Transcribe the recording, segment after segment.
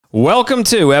Welcome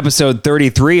to episode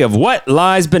 33 of What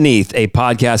Lies Beneath, a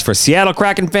podcast for Seattle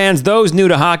Kraken fans, those new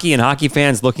to hockey, and hockey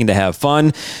fans looking to have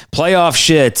fun. Playoff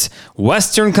shit,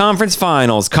 Western Conference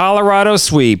Finals, Colorado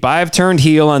sweep. I've turned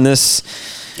heel on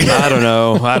this. I don't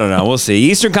know. We'll see.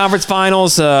 Eastern Conference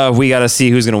Finals, we got to see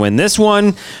who's going to win this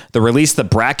one. The release the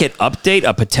bracket update,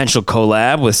 a potential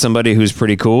collab with somebody who's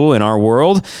pretty cool in our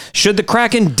world. Should the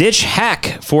Kraken ditch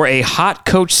Hack for a hot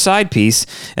coach side piece?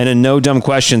 And in No Dumb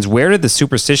Questions, where did the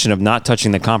superstition of not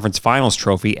touching the conference finals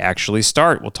trophy actually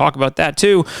start? We'll talk about that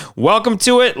too. Welcome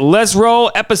to it. Let's roll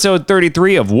episode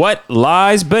 33 of What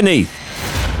Lies Beneath.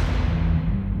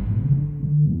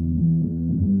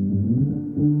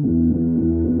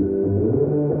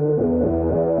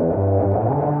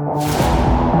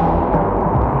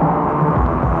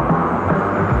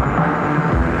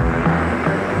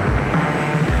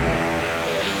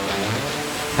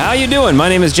 How you doing? My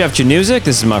name is Jeff Januzik.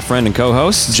 This is my friend and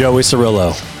co-host, Joey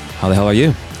Cirillo. How the hell are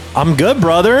you? I'm good,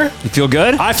 brother. You feel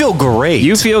good? I feel great.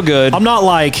 You feel good. I'm not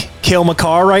like Cale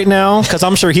Makar right now because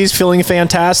I'm sure he's feeling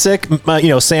fantastic,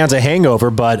 sans a hangover,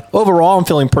 but overall I'm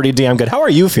feeling pretty damn good. How are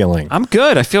you feeling? I'm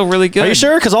good. I feel really good. Are you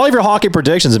sure? Because all of your hockey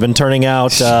predictions have been turning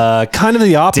out kind of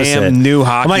the opposite. Damn new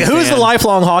hockey I'm like, who's fan. the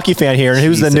lifelong hockey fan here and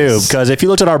who's the Jesus. noob? Because if you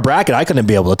looked at our bracket, I couldn't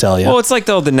be able to tell you. Well, it's like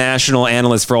the national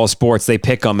analysts for all sports. They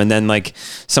pick them, and then like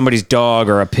somebody's dog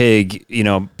or a pig,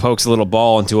 pokes a little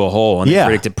ball into a hole, and they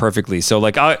predict it perfectly. So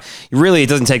like, really, it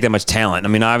doesn't take that much talent. I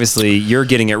mean, obviously, you're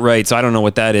getting it right, so I don't know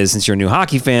what that is since you're a new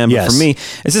hockey fan. But Yes. for me,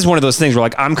 it's just one of those things where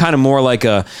like I'm kind of more like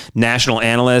a national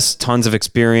analyst, tons of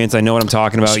experience. I know what I'm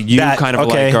talking about. You kind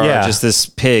of are just this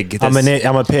pig. I'm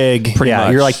a pig. Pretty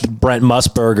much. You're like the Brent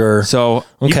Musburger. So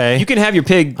okay, you can have your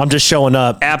pig. I'm just showing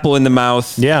up. Apple in the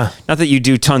mouth. Yeah. Not that you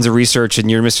do tons of research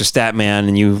and you're Mr. Statman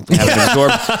and you haven't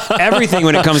absorbed everything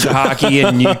when it comes to hockey,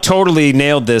 and you totally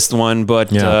nailed this one.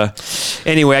 But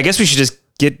anyway, I guess we should just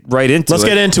get right into it. Let's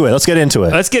get into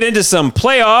it. Let's get into some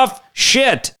playoff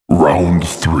shit. Round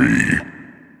 3.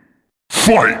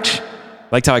 Fight!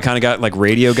 Liked how I kind of got like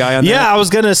radio guy on that. Yeah, I was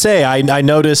going to say, I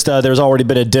noticed there's already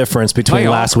been a difference between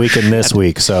last week and this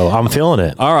week, so I'm feeling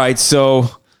it. All right, so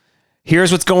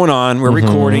here's what's going on. We're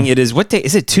recording. It is, what day?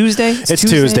 Is it Tuesday? It's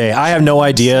Tuesday. I have no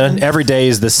idea. Every day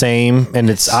is the same, and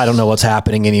I don't know what's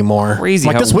happening anymore. Crazy.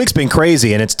 Like this week's been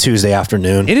crazy, and it's Tuesday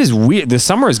afternoon. It is weird. The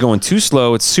summer is going too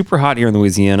slow. It's super hot here in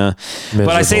Louisiana. Miserable.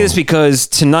 But I say this because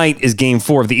tonight is game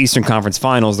 4 of the Eastern Conference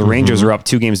Finals. The Rangers are up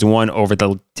 2-1 over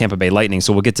the Tampa Bay Lightning,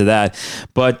 so we'll get to that.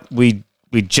 But we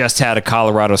just had a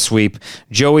Colorado sweep.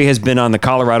 Joey has been on the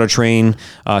Colorado train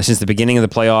since the beginning of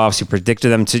the playoffs. You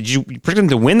predicted them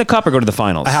to win the cup or go to the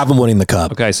finals? I have them winning the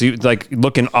cup. Okay, so you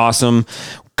looking awesome.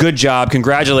 Good job.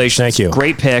 Congratulations. Thank you.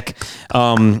 Great pick.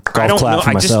 I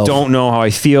just don't know how I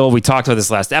feel. We talked about this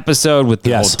last episode with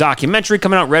the whole documentary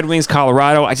coming out, Red Wings,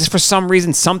 Colorado. I just, for some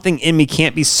reason, something in me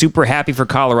can't be super happy for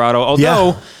Colorado.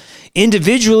 Although,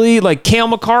 individually, like Cale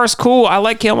Makar is cool. I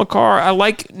like Cale Makar. I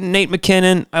like Nate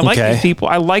McKinnon. I like these people.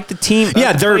 I like the team.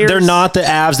 Yeah, they're not the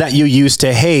Avs that you used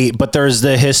to hate, but there's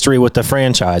the history with the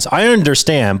franchise. I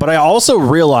understand, but I also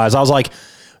realized, I was like,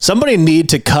 somebody need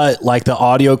to cut like the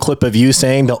audio clip of you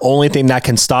saying the only thing that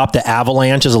can stop the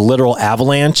avalanche is a literal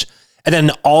avalanche, and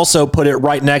then also put it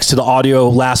right next to the audio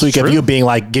last week of you being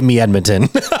like, give me Edmonton.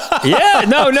 Yeah,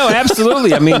 no,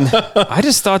 absolutely. I mean, I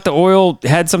just thought the Oil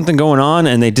had something going on,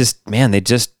 and they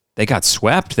got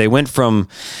swept. They went from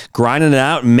grinding it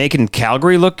out and making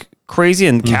Calgary look crazy,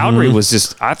 and Calgary was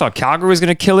just, I thought Calgary was going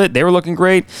to kill it. They were looking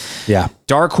great. Yeah.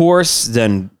 Dark horse,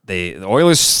 then the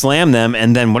Oilers slammed them,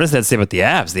 and then what does that say about the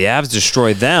Avs? The Avs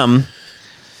destroyed them.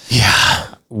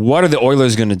 Yeah. What are the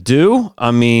Oilers going to do?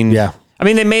 I mean,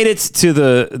 they made it to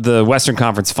the Western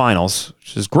Conference Finals,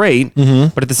 which is great.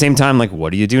 But at the same time, like,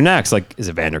 what do you do next? Like, is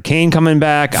Evander Kane coming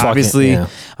back? Obviously.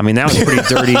 I mean, that was pretty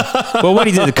dirty. But what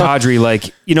he did to Kadri,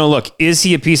 like, look, is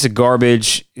he a piece of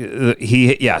garbage?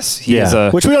 He is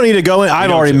a... Which we don't need to go in.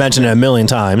 I've already mentioned it a million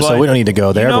times, so we don't need to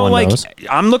go there. Everyone knows.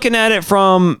 I'm looking at it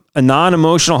from a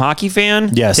non-emotional hockey fan.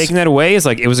 Yes. Taking that away is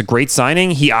like, it was a great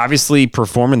signing. He obviously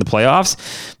performed in the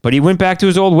playoffs, but he went back to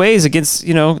his old ways against,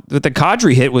 the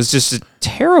Kadri hit was just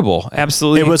terrible.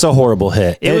 Absolutely. It was a horrible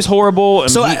hit. It was horrible.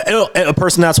 So a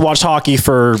person that's watched hockey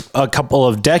for a couple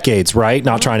of decades, right?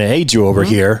 Not trying to age you over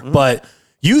here, but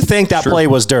you think that play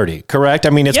was dirty, correct?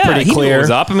 I mean, it's pretty clear. He knew it was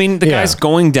up. I mean, the guy's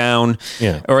going down,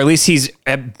 or at least he's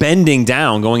bending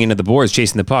down, going into the boards,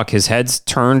 chasing the puck. His head's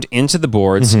turned into the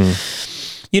boards.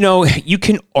 You know, you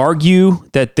can argue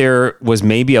that there was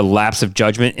maybe a lapse of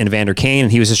judgment in Evander Kane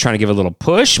and he was just trying to give a little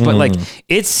push, but like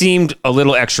it seemed a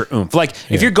little extra oomph. Like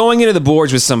if you're going into the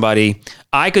boards with somebody,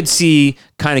 I could see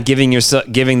kind of giving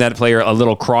that player a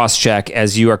little cross check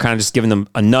as you are kind of just giving them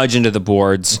a nudge into the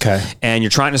boards. Okay. And you're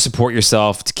trying to support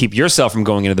yourself to keep yourself from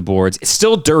going into the boards. It's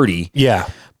still dirty. Yeah.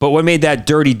 But what made that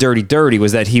dirty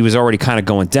was that he was already kind of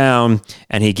going down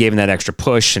and he gave him that extra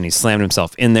push and he slammed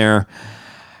himself in there.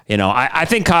 You know, I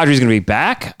think Kadri's going to be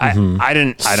back. I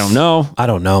don't know. I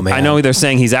don't know, man. I know they're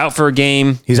saying he's out for a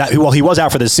game. He's out, well, he was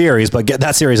out for the series, but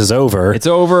that series is over. It's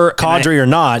over. Kadri or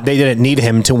not, they didn't need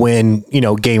him to win,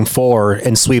 game 4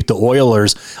 and sweep the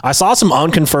Oilers. I saw some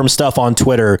unconfirmed stuff on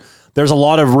Twitter. There's a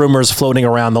lot of rumors floating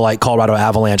around the Colorado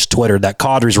Avalanche Twitter that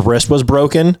Kadri's wrist was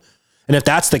broken. And if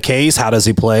that's the case, how does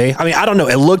he play? I mean, I don't know.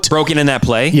 It looked broken in that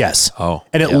play. Yes. Oh,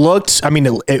 and it looked,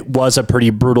 it was a pretty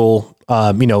brutal,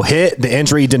 hit. The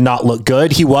injury did not look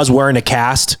good. He was wearing a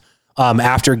cast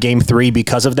after game 3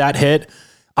 because of that hit.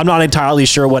 I'm not entirely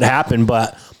sure what happened,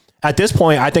 but at this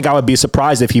point, I think I would be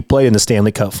surprised if he played in the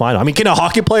Stanley Cup final. I mean, can a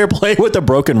hockey player play with a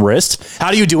broken wrist?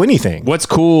 How do you do anything? What's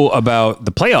cool about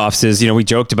the playoffs is, we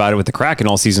joked about it with the Kraken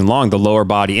all season long, the lower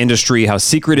body industry, how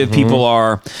secretive people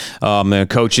are,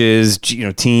 coaches,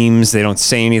 teams, they don't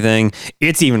say anything.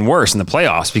 It's even worse in the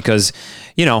playoffs because,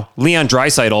 Leon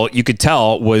Draisaitl, you could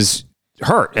tell was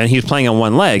hurt and he was playing on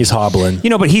one leg. He's hobbling.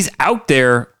 But he's out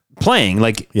there playing.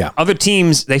 Other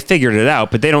teams, they figured it out,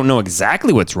 but they don't know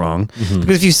exactly what's wrong.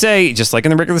 Because if you say, just like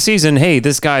in the regular season, hey,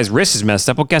 this guy's wrist is messed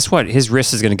up, well, guess what? His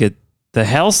wrist is going to get the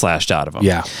hell slashed out of him.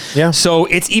 Yeah. Yeah. So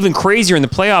it's even crazier in the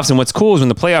playoffs. And what's cool is when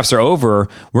the playoffs are over,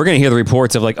 we're going to hear the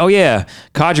reports of oh yeah,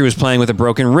 Kadri was playing with a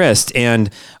broken wrist and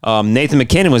Nathan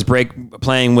McKinnon was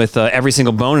playing with every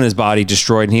single bone in his body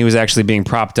destroyed. And he was actually being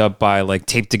propped up by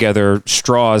taped together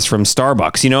straws from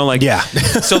Starbucks, Yeah.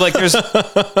 So there's,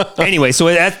 anyway, so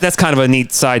that's kind of a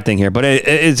neat side thing here, but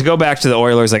to go back to the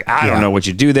Oilers, I don't know what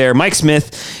you do there. Mike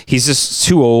Smith, he's just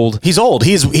too old. He's old.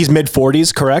 He's mid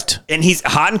 40s, correct? And he's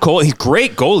hot and cold. He's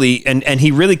great goalie, and he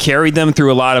really carried them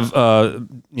through a lot of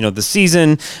the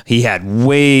season. He had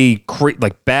bad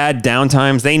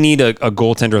downtimes. They need a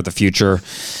goaltender of the future,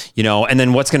 and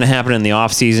then what's going to happen in the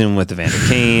offseason with Evander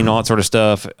Kane, all that sort of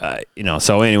stuff,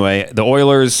 so anyway, the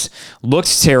Oilers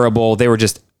looked terrible. They were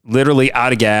just literally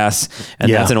out of gas,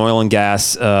 and that's an oil and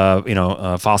gas,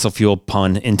 fossil fuel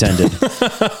pun intended.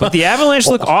 But the Avalanche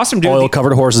look awesome, dude. Oil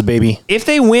covered horses, baby. If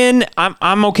they win,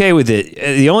 I'm okay with it.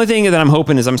 The only thing that I'm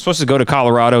hoping is I'm supposed to go to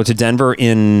Colorado to Denver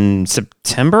in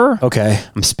September. Okay,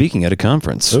 I'm speaking at a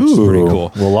conference, which is pretty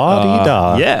cool.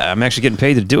 La-di-da. Yeah, I'm actually getting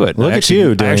paid to do it. Look at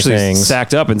you doing I actually things.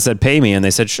 sacked up and said, "Pay me," and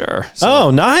they said, "Sure." So,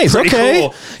 nice. Okay,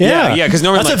 cool. Yeah. Because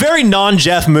normally that's a very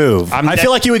non-Jeff move. I feel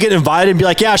like you would get invited and be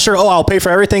like, "Yeah, sure. Oh, I'll pay for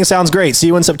everything. Sounds great. See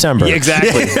you in September." Yeah,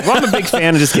 exactly. Well, I'm a big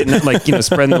fan of just getting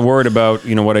spreading the word about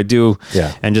what I do,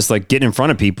 and just getting in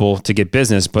front of people to get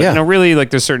business. But really,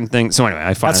 there's certain things. So anyway,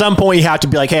 I find at some point you have to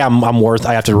be like, "Hey, I'm worth.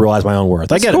 I have to realize my own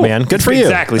worth." I get it, man. Good for you.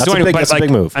 Exactly. That's That's a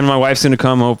big move. And my wife's going to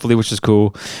come hopefully, which is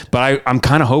cool. But I'm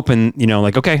kind of hoping,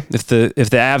 okay, if the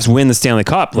Avs win the Stanley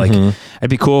Cup, it'd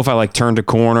be cool if I turned a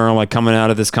corner, coming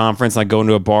out of this conference, go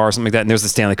into a bar or something like that, and there's the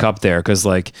Stanley Cup there because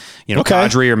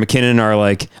Kadri or McKinnon are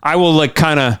I will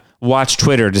kind of watch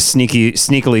Twitter to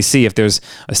sneakily see if there's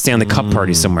a Stanley Cup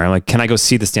party somewhere. Can I go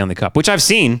see the Stanley Cup? Which I've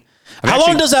seen. How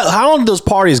long do those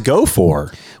parties go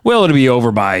for? Well, it'll be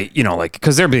over by,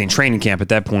 because they're being training camp at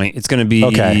that point. It's going to be,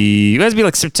 it has to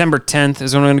be September 10th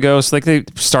is when I'm going to go. So the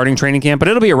starting training camp, but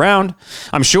it'll be around,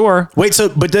 I'm sure. Wait,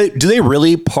 but do they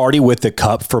really party with the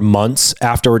cup for months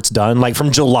after it's done?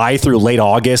 From July through late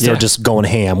August, they're just going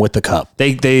ham with the cup.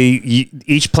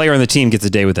 Each player on the team gets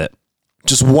a day with it.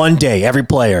 Just one day, every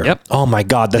player. Yep. Oh my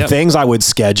God. The things I would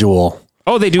schedule.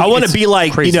 Oh, they do. I want to be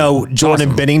crazy. Jordan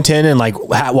Awesome. Bennington and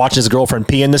watch his girlfriend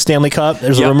pee in the Stanley Cup.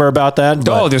 There's a rumor about that.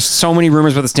 There's so many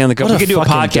rumors about the Stanley Cup. We could do a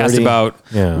podcast about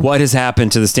Yeah. what has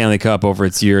happened to the Stanley Cup over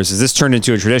its years. Has this turned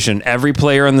into a tradition? Every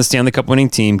player on the Stanley Cup winning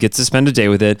team gets to spend a day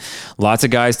with it. Lots of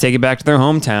guys take it back to their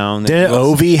hometown. Didn't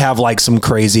Ovi have some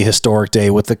crazy historic day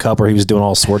with the cup where he was doing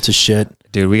all sorts of shit?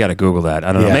 Dude, we got to Google that.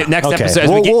 I don't know. Next episode,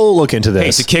 we'll look into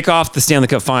this. Hey, to kick off the Stanley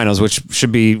Cup Finals, which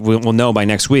should be, we'll know by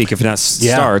next week if it not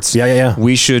starts. Yeah.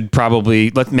 We should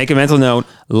probably make a mental note.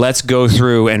 let's go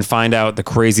through and find out the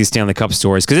crazy Stanley Cup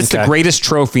stories because it's the greatest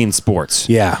trophy in sports.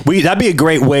 Yeah, that'd be a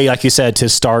great way, like you said, to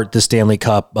start the Stanley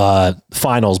Cup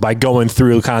finals by going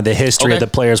through kind of the history of the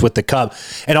players with the cup.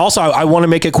 And also, I want to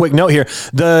make a quick note here.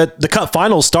 The Cup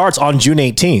finals starts on June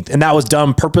 18th, and that was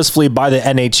done purposefully by the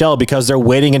NHL because they're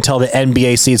waiting until the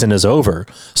NBA season is over.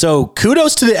 So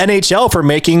kudos to the NHL for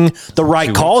making the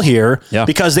right call here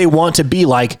because they want to be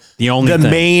like the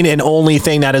main and only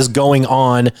thing that is going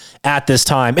on at this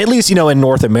time. At least, in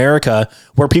North America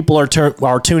where people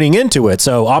are tuning into it.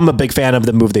 So I'm a big fan of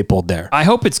the move they pulled there. I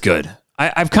hope it's good.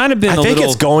 I've kind of been I think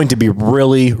it's going to be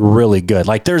really, really good.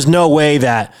 Like there's no way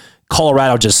that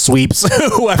Colorado just sweeps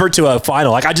whoever to a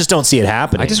final. Like I just don't see it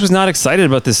happening. I just was not excited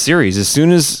about this series. As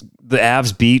soon as the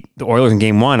Avs beat the Oilers in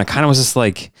game 1, I kind of was just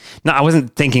like, no, I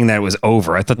wasn't thinking that it was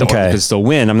over. I thought the Oilers could still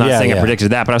win. I'm not saying I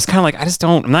predicted that, but I was kind of like,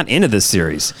 I'm not into this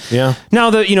series. Yeah. Now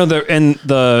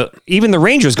even the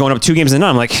Rangers going up 2 games to none,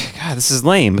 I'm like, God, this is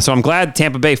lame. So I'm glad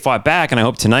Tampa Bay fought back, and I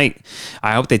hope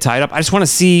they tie it up. I just want to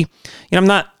see,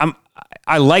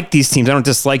 I like these teams. I don't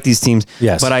dislike these teams.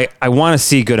 Yes. But I want to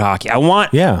see good hockey.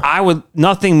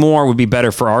 Nothing more would be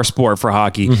better for our sport for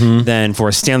hockey than for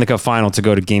a Stanley Cup final to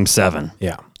go to game 7.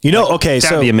 Yeah.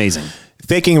 That'd be amazing.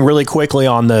 Thinking really quickly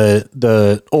on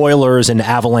the Oilers and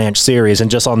Avalanche series and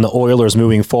just on the Oilers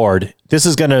moving forward, this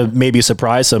is going to maybe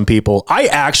surprise some people. I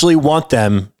actually want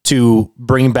them to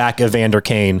bring back Evander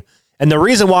Kane. And the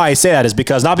reason why I say that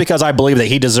is not because I believe that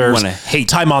he deserves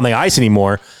time on the ice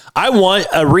anymore. I want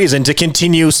a reason to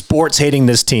continue sports hating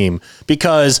this team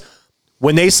because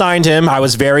when they signed him, I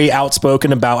was very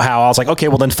outspoken about how I was like, okay,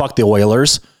 well then fuck the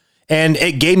Oilers. And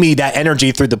it gave me that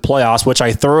energy through the playoffs, which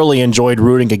I thoroughly enjoyed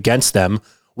rooting against them.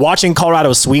 Watching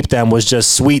Colorado sweep them was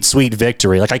just sweet, sweet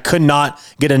victory. Like I could not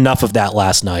get enough of that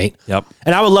last night. Yep.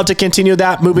 And I would love to continue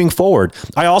that moving forward.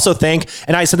 I also think,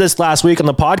 and I said this last week on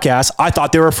the podcast, I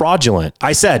thought they were fraudulent.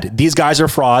 I said, these guys are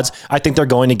frauds. I think they're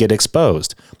going to get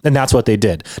exposed. And that's what they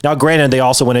did. Now, granted, they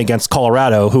also went against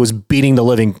Colorado, who was beating the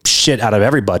living shit out of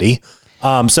everybody.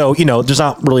 So, there's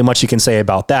not really much you can say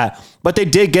about that, but they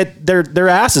did get their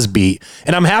asses beat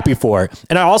and I'm happy for it.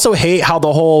 And I also hate how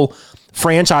the whole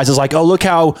franchise is like, oh, look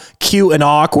how cute and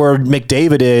awkward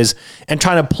McDavid is and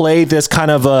trying to play this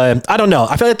kind of, I don't know.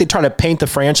 I feel like they try to paint the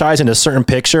franchise in a certain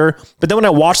picture, but then when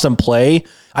I watch them play,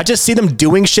 I just see them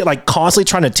doing shit like constantly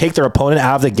trying to take their opponent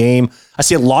out of the game. I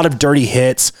see a lot of dirty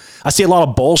hits. I see a lot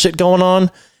of bullshit going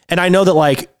on. And I know that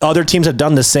like other teams have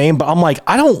done the same, but I'm like,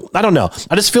 I don't know.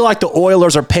 I just feel like the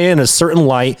Oilers are painted in a certain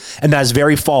light, and that's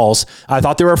very false. I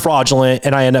thought they were fraudulent,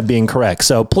 and I end up being correct.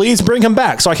 So please bring him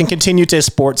back so I can continue to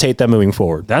sports hate them moving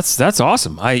forward. That's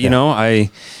awesome.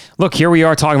 Look, here we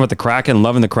are talking about the Kraken,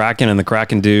 loving the Kraken, and the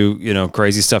Kraken do,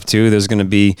 crazy stuff too. There's going to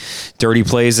be dirty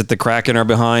plays that the Kraken are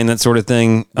behind, that sort of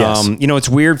thing. Yes. It's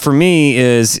weird for me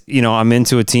is, I'm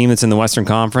into a team that's in the Western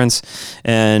Conference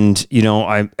and,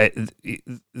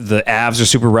 the Avs are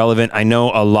super relevant. I know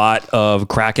a lot of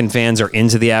Kraken fans are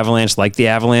into the Avalanche, like the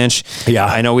Avalanche. Yeah.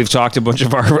 I know we've talked to a bunch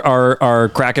of our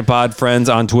Kraken pod friends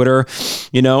on Twitter,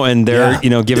 and they're,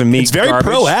 giving me it's very garbage.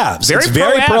 pro Avs.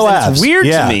 Very pro Avs. It's weird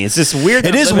to me. It's just weird.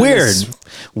 It is weird.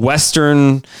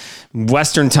 Western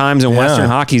times and Western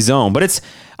hockey zone, but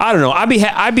I don't know.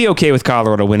 I'd be okay with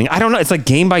Colorado winning. I don't know. It's like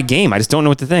game by game. I just don't know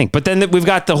what to think. But then we've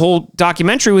got the whole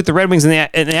documentary with the Red Wings and the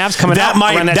Avs coming out.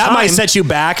 That might set you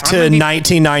back to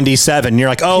 1997. You're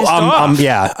like, oh, now I'm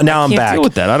back. Can't deal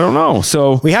with that. I don't know.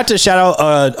 So we have to shout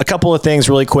out a couple of things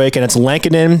really quick, and it's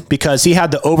Lankinen because he had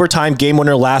the overtime game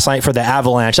winner last night for the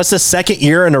Avalanche. That's the second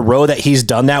year in a row that he's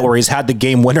done that, where he's had the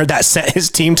game winner that sent his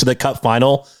team to the Cup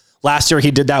final. Last year he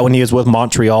did that when he was with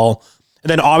Montreal. And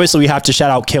then obviously we have to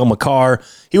shout out Cale Makar.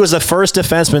 He was the first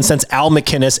defenseman since Al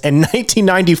McInnes in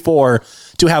 1994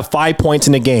 to have 5 points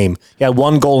in a game. He had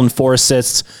 1 goal and 4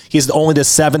 assists. He's only the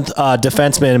 7th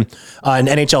defenseman in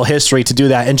NHL history to do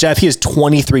that. And Jeff, he is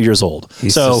 23 years old.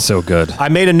 He's so good. I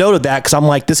made a note of that because I'm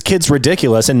like, this kid's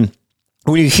ridiculous. And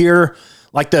when you hear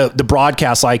like the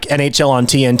broadcast, like NHL on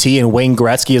TNT and Wayne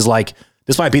Gretzky is like,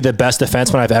 this might be the best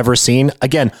defenseman I've ever seen.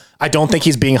 Again, I don't think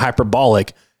he's being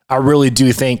hyperbolic. I really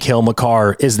do think Cale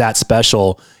Makar is that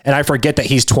special. And I forget that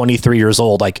he's 23 years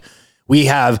old. Like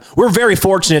we're very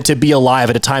fortunate to be alive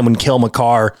at a time when Cale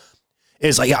Makar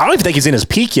is like, I don't even think he's in his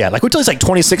peak yet. Like, wait till he's like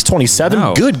 26, 27.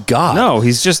 No. Good God. No,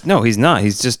 he's not.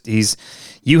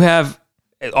 You have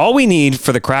all we need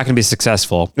for the Kraken to be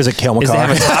successful is a Cale Makar.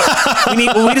 We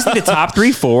just need a top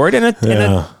 3 forward and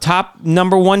a top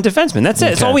number 1 defenseman. That's it.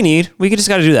 That's all we need. We just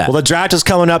got to do that. Well, the draft is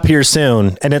coming up here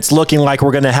soon, and it's looking like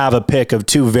we're going to have a pick of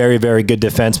 2 very, very good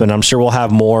defensemen. I'm sure we'll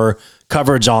have more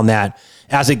coverage on that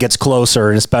as it gets closer,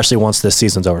 and especially once this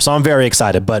season's over. So I'm very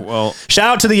excited. But Well- shout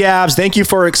out to the Avs. Thank you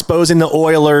for exposing the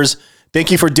Oilers. Thank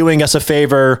you for doing us a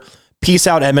favor. Peace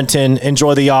out, Edmonton.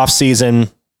 Enjoy the off season.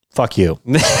 Fuck you.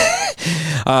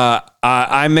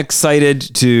 I'm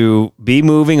excited to be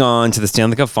moving on to the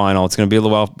Stanley Cup final. It's going to be a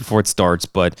little while before it starts,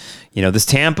 but this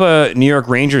Tampa New York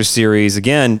Rangers series,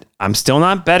 again, I'm still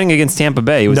not betting against Tampa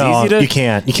Bay. It was No, easy to you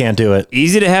can't do it.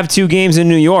 easy to have 2 games in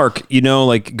New York,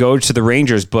 like go to the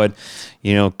Rangers, but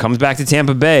comes back to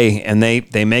Tampa Bay and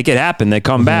they make it happen. They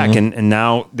come back and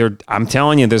now I'm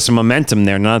telling you, there's some momentum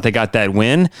there. Now that they got that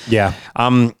win. Yeah.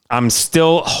 I'm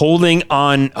still holding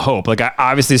on hope. Like I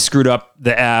obviously screwed up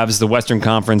the Avs, the Western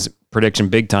Conference prediction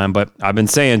big time, but I've been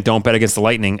saying don't bet against the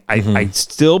Lightning. I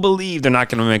still believe they're not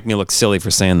going to make me look silly for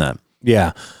saying that.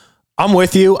 Yeah. I'm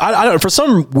with you. I don't, for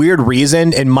some weird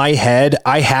reason in my head,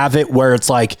 I have it where it's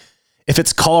like, if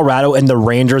it's Colorado and the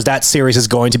Rangers, that series is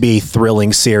going to be a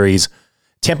thrilling series.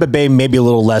 Tampa Bay may be a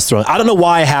little less thrilling. I don't know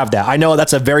why I have that. I know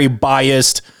that's a very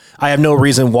biased, I have no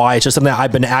reason why. It's just something that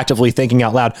I've been actively thinking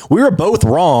out loud. We were both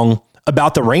wrong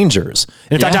about the Rangers.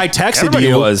 In fact, I texted everybody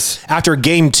you was. after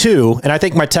game 2, and I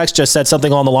think my text just said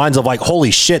something along the lines of like,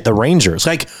 holy shit, the Rangers.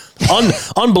 Like,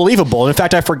 unbelievable. In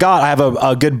fact, I forgot. I have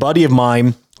a good buddy of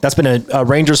mine that's been a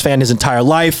Rangers fan his entire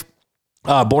life,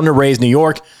 born and raised New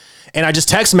York. And I just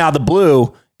text him out of the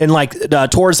blue and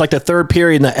towards like the third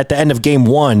period at the end of game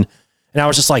 1. And I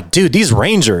was just like, dude, these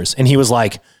Rangers. And he was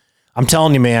like, I'm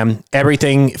telling you, man,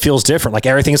 everything feels different. Like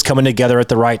everything's coming together at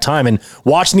the right time. And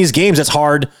watching these games, it's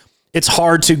hard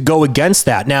to go against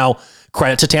that. Now,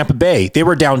 credit to Tampa Bay. They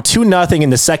were down 2-0 in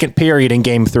the second period in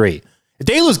game 3. If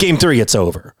they lose game 3, it's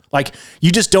over. Like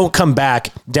you just don't come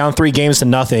back down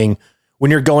 3-0 when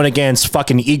you're going against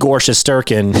fucking Igor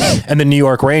Shesterkin and the New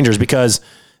York Rangers, because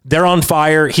they're on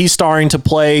fire. He's starting to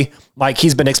play like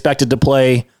he's been expected to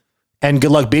play, and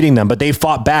good luck beating them. But they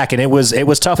fought back, and it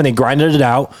was tough, and they grinded it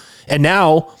out. And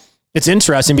now it's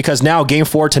interesting because now game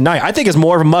 4 tonight, I think is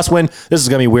more of a must win. This is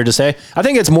going to be weird to say. I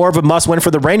think it's more of a must win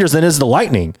for the Rangers than it is the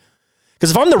Lightning.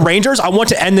 Because if I'm the Rangers, I want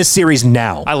to end this series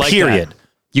now. I like period. that.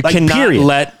 You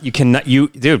cannot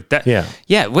dude.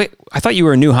 Yeah. Wait, I thought you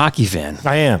were a new hockey fan.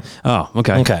 I am. Oh,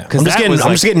 okay. Okay.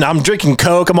 I'm drinking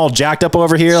Coke. I'm all jacked up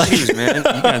over here. Jeez, man.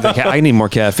 I need more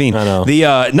caffeine. I know.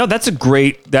 No, that's a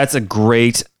great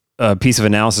piece of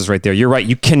analysis right there. You're right.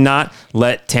 You cannot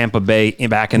let Tampa Bay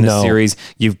back in the series.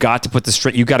 You've got to put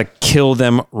you got to kill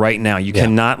them right now. You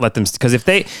cannot let them, because if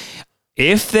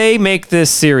they make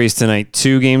this series tonight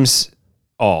 2 games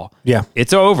all,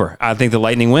 it's over. I think the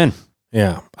Lightning win.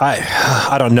 Yeah.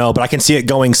 I don't know, but I can see it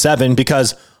going 7,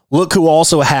 because look who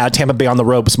also had Tampa Bay on the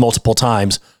ropes multiple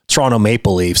times, Toronto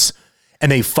Maple Leafs. And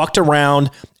they fucked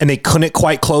around and they couldn't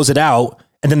quite close it out.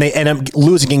 And then they end up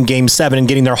losing in game 7 and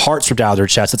getting their hearts ripped out of their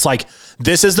chest. It's like,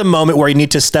 this is the moment where you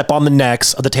need to step on the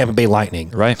necks of the Tampa Bay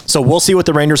Lightning. Right. So we'll see what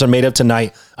the Rangers are made of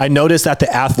tonight. I noticed that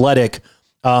The Athletic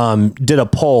did a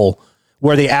poll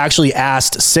where they actually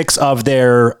asked 6 of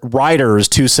their writers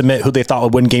to submit who they thought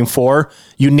would win game 4.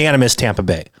 Unanimous Tampa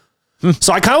Bay.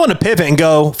 So I kind of want to pivot and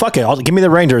go, fuck it, give me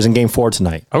the Rangers in game 4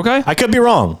 tonight. Okay. I could be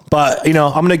wrong, but I'm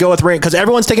going to go with Rangers because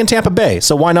everyone's taking Tampa Bay.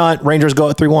 So why not Rangers go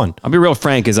at 3-1? I'll be real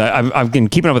frank, is I've been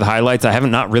keeping up with the highlights. I haven't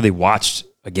not really watched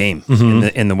a game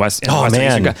in the West. Oh,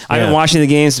 man. I've been watching the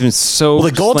games. It's been so. Well,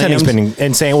 the goaltending's been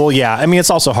insane. Well, yeah. I mean,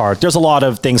 it's also hard. There's a lot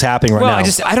of things happening right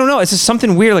now. I don't know. It's just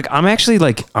something weird. Like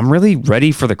I'm really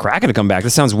ready for the Kraken to come back.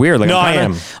 This sounds weird. Like No,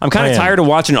 I'm kind of tired of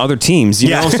watching other teams. You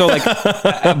know. So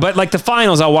but like the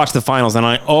finals, I'll watch the finals, and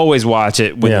I always watch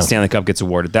it when the Stanley Cup gets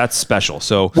awarded. That's special.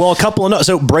 So a couple of notes.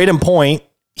 So Braden Point,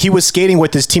 he was skating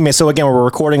with his teammates. So again, we're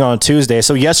recording on a Tuesday.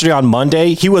 So yesterday on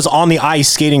Monday, he was on the ice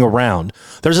skating around.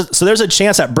 There's a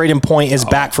chance that Braden Point is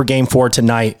back for game 4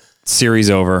 tonight. Series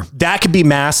over. That could be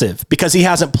massive because he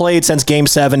hasn't played since game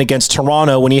 7 against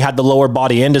Toronto when he had the lower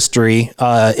body industry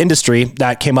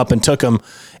that came up and took him.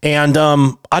 And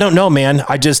I don't know, man.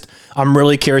 I'm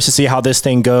really curious to see how this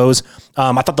thing goes.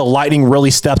 I thought the Lightning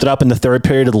really stepped it up in the third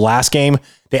period of the last game.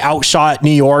 They outshot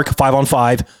New York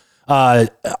 5-on-5.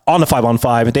 On the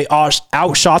 5-on-5, they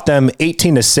outshot them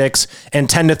 18-6 and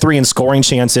 10-3 in scoring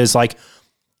chances. Like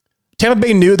Tampa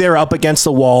Bay knew they were up against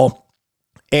the wall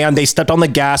and they stepped on the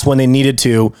gas when they needed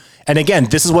to. And again,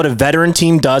 this is what a veteran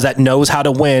team does that knows how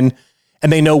to win and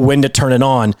they know when to turn it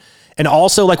on. And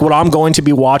also like what I'm going to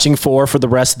be watching for the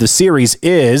rest of the series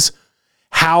is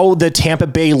how the Tampa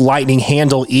Bay Lightning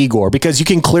handle Igor, because you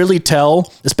can clearly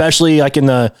tell, especially like in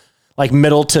the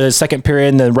middle to second period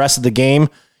and the rest of the game,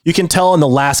 you can tell in the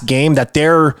last game that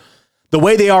they're the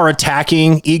way they are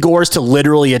attacking Igor is to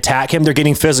literally attack him. They're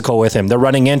getting physical with him. They're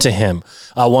running into him.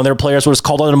 One of their players was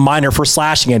called on a minor for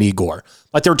slashing at Igor.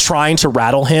 Like they're trying to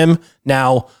rattle him.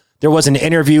 Now, there was an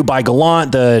interview by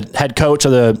Gallant, the head coach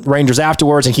of the Rangers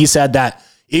afterwards, and he said that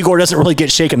Igor doesn't really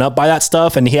get shaken up by that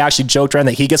stuff, and he actually joked around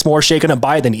that he gets more shaken up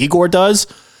by it than Igor does.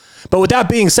 But with that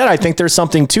being said, I think there's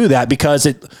something to that because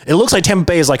it looks like Tampa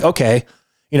Bay is like, okay,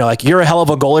 like you're a hell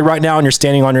of a goalie right now and you're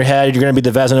standing on your head, you're going to be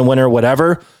the Vezina winner,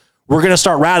 whatever. We're going to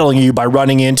start rattling you by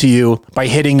running into you, by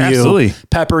hitting you,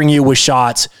 peppering you with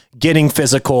shots, getting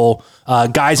physical,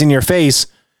 guys in your face.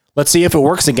 Let's see if it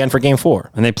works again for Game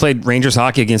 4. And they played Rangers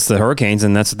hockey against the Hurricanes,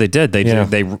 and that's what they did. They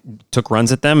took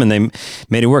runs at them, and they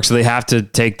made it work. So they have to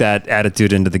take that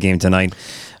attitude into the game tonight.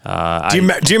 Do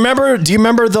you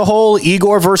remember the whole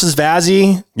Igor versus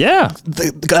Vazzy? Yeah,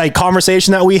 the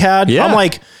conversation that we had. Yeah. I'm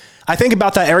like, I think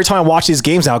about that every time I watch these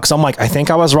games now because I'm like, I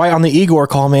think I was right on the Igor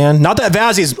call, man. Not that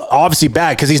Vazzy is obviously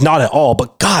bad because he's not at all,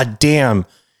 but god damn,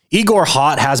 Igor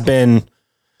Hot has been.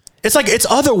 It's like it's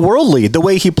otherworldly the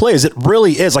way he plays. It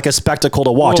really is like a spectacle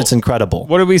to watch. It's incredible.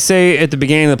 What did we say at the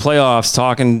beginning of the playoffs,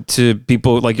 talking to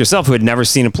people like yourself who had never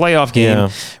seen a playoff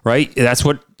game, right? That's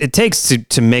what it takes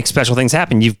to make special things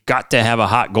happen. You've got to have a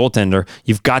hot goaltender.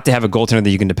 You've got to have a goaltender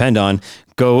that you can depend on.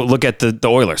 Go look at the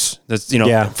Oilers. That's,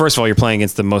 first of all, you're playing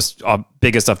against the most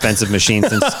biggest offensive machine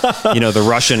since, the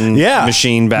Russian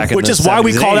machine back in the 70s. Which is why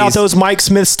we called out those Mike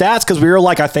Smith stats because we were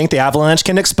like, I think the Avalanche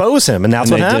can expose him. And that's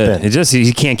what happened.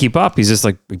 He can't keep up. He's just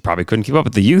like, he probably couldn't keep up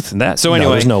with the youth and that. So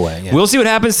anyway, there's no way. Yeah. We'll see what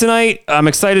happens tonight. I'm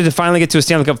excited to finally get to a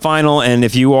Stanley Cup final. And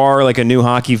if you are like a new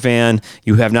hockey fan,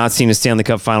 you have not seen a Stanley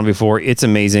Cup final before, it's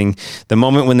amazing. The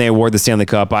moment when they award the Stanley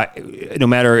Cup, no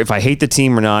matter if I hate the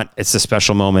team or not, it's a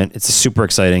special moment. It's super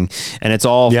exciting. And it's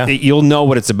all, you'll know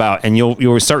what it's about. And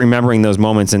you'll start remembering those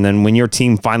moments. And then when your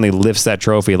team finally lifts that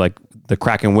trophy, like the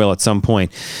Kraken will at some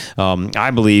point,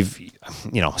 I believe,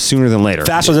 sooner than later.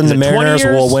 Faster than the Mariners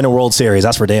will win a World Series.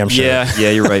 That's for damn sure.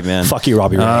 Yeah, you're right, man. Fuck you,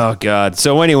 Robbie Ray. Oh, God.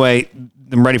 So anyway,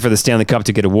 I'm ready for the Stanley Cup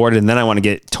to get awarded, and then I want to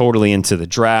get totally into the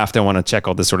draft. I want to check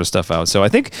all this sort of stuff out. So I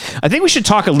think we should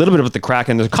talk a little bit about the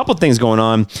Kraken. There's a couple of things going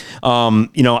on.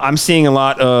 I'm seeing a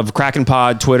lot of Kraken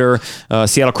Pod Twitter,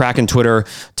 Seattle Kraken Twitter,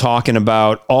 talking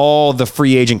about all the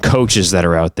free agent coaches that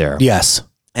are out there. Yes.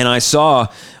 And I saw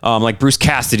like Bruce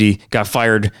Cassidy got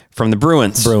fired from the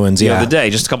Bruins the other day,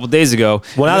 just a couple of days ago.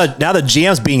 Well, now the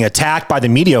GM's being attacked by the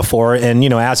media for it, and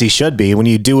as he should be when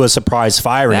you do a surprise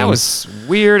firing. That was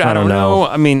weird. I don't know.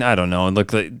 I mean, I don't know.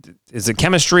 Look, is it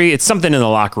chemistry? It's something in the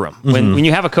locker room. When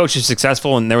you have a coach who's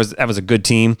successful and that was a good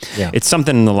team, it's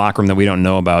something in the locker room that we don't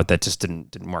know about that just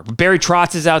didn't work. But Barry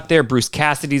Trotz is out there. Bruce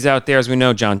Cassidy's out there, as we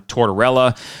know. John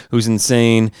Tortorella, who's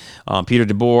insane. Peter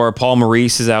DeBoer. Paul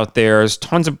Maurice is out there. There's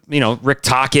tons of, Rick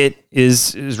Tocchet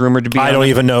is rumored to be. I don't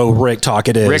even know who Rick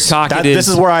Tocchet is. Rick Tocchet is. This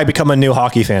is where I become a new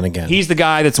hockey fan again. He's the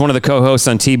guy that's one of the co-hosts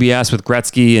on TBS with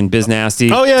Gretzky and Biz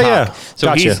Nasty. Oh yeah. So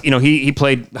gotcha. he's, he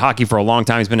played hockey for a long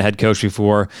time. He's been a head coach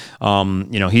before.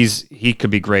 He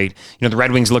could be great. The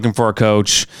Red Wings looking for a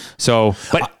coach. So,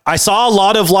 but I saw a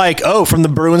lot of from the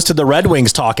Bruins to the Red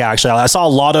Wings talk. Actually, I saw a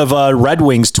lot of Red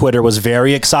Wings Twitter was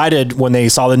very excited when they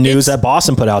saw the news that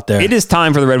Boston put out there. It is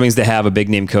time for the Red Wings to have a big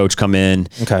name coach come in.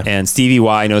 Okay. And Stevie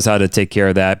Y knows how to take care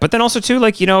of that. But then also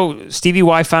too, Stevie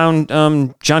Y found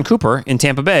John Cooper in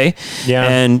Tampa Bay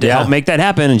and helped make that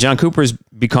happen. And John Cooper's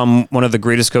become one of the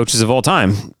greatest coaches of all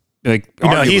time.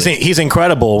 He's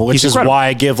incredible, which is why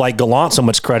I give Gallant so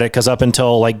much credit because up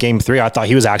until Game 3, I thought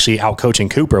he was actually out coaching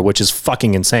Cooper, which is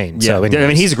fucking insane. Yeah, so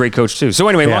he's a great coach too. So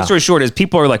anyway, long story short is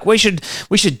people are like, we should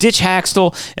ditch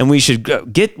Haxtell and we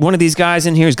should get one of these guys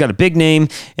in here who's got a big name.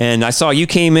 And I saw you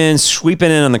came in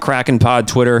sweeping in on the Kraken Pod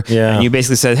Twitter, and you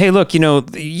basically said, hey, look,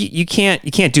 you can't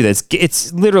do that.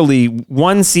 It's literally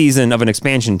one season of an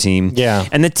expansion team,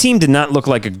 and the team did not look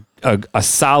like a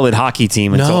solid hockey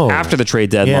team until after the trade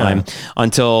deadline,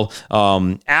 until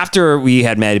after we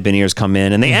had Matty Beniers come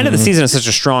in, and they ended the season on such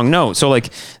a strong note. So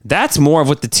that's more of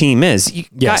what the team is.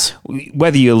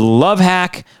 Whether you love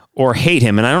Hack or hate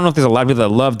him, and I don't know if there's a lot of people that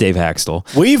love Dave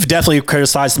Haxtell. We've definitely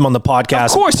criticized him on the podcast.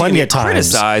 Of course, plenty of times.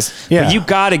 Criticize, but you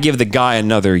got to give the guy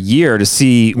another year to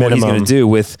see what he's going to do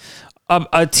with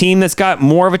a team that's got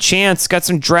more of a chance, got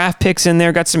some draft picks in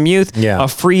there, got some youth, a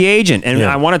free agent. And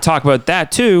I want to talk about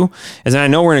that too, as I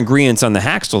know we're in agreement on the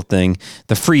Haxtell thing,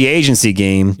 the free agency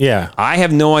game. Yeah. I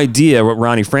have no idea what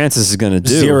Ronnie Francis is going to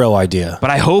do. Zero idea.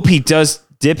 But I hope he does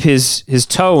dip his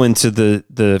toe into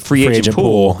the free agent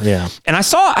pool. Yeah. And I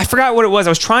forgot what it was. I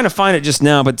was trying to find it just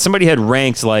now, but somebody had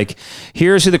ranked like,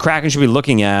 here's who the Kraken should be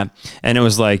looking at. And it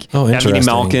was like, Evgeny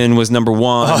Malkin was number 1.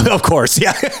 Oh, of course.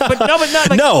 Yeah. But not like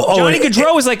Johnny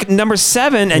Gaudreau was like number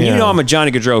 7. And you know, I'm a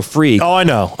Johnny Gaudreau freak. Oh, I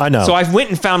know. So I went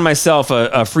and found myself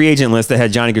a free agent list that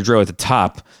had Johnny Gaudreau at the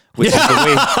top. Which is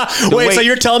the way, so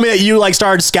you're telling me that you like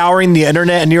started scouring the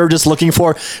internet and you were just looking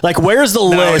for like, where's the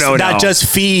list that just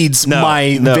feeds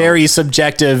my very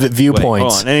subjective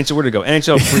viewpoints? Hold on. NHL, where to go?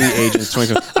 NHL free agents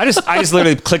 2020. I just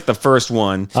literally clicked the first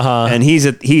one, and he's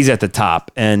at the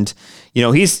top, and you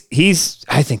know he's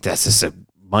I think that's just a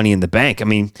money in the bank. I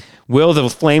mean, will the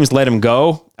Flames let him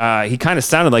go? He kind of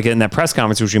sounded like it in that press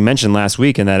conference, which we mentioned last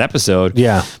week in that episode.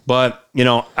 Yeah, but you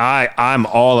know, I'm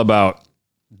all about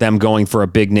them going for a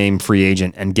big name free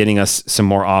agent and getting us some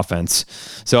more offense.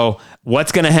 So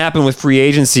what's going to happen with free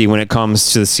agency when it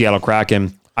comes to the Seattle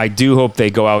Kraken? I do hope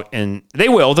they go out and they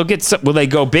will. Will they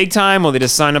go big time? Will they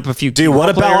just sign up a few? Dude, what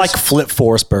about like Flip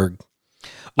Forsberg?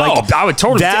 Like, I would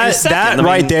totally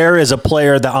that there is a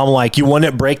player that I'm like, you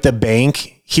wouldn't break the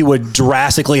bank. He would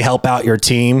drastically help out your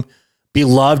team. Be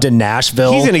loved in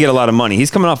Nashville. He's going to get a lot of money. He's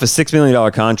coming off a $6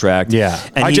 million contract. Yeah.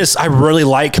 And I really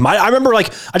like him. I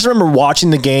just remember watching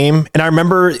the game, and I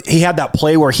remember he had that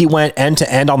play where he went end to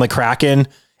end on the Kraken,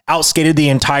 outskated the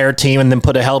entire team, and then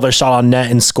put a hell of a shot on net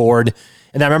and scored.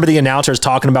 And I remember the announcers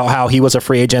talking about how he was a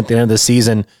free agent at the end of the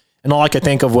season. And all I could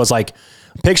think of was like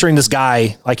picturing this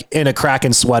guy like in a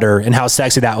Kraken sweater and how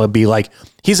sexy that would be. Like,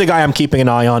 he's a guy I'm keeping an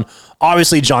eye on.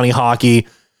 Obviously, Johnny Hockey.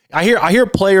 I hear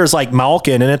players like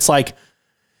Malkin, and it's like,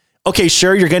 okay,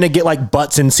 sure, you're going to get like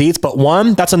butts in seats, but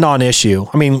that's a non-issue.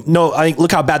 I mean,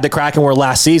 look how bad the Kraken were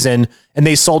last season, and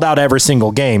they sold out every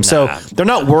single game. So they're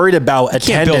not worried about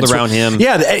attendance. Can't build around him.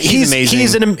 Yeah, he's amazing.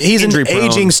 He's an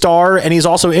aging star, and he's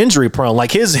also injury prone.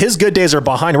 Like his good days are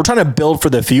behind. We're trying to build for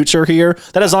the future here.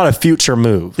 That is not a future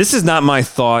move. This is not my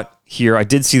thought here. I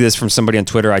did see this from somebody on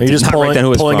Twitter. You're just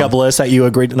pulling up lists that you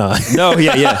agreed to. No,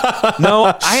 yeah. No,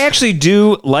 I actually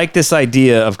do like this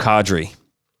idea of Kadri,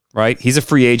 right? He's a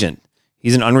free agent.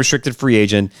 He's an unrestricted free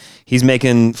agent. He's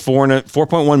making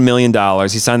 $4.1 million.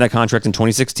 He signed that contract in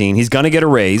 2016. He's going to get a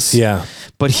raise. Yeah.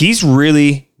 But he's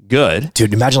really good.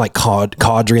 Dude, imagine like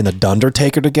Kadri and the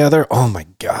Dundertaker together. Oh my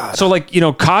God. So like, you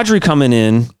know, Kadri coming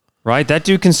in, right? That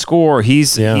dude can score.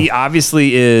 He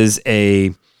obviously is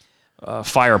a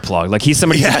fire plug. Like he's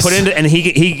somebody who's put into, and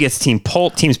he gets teams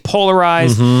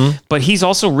polarized, but he's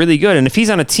also really good. And if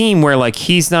he's on a team where like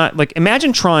he's not, like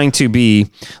imagine trying to be,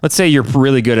 let's say you're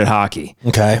really good at hockey.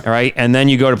 Okay. All right. And then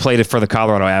you go to play for the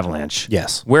Colorado Avalanche.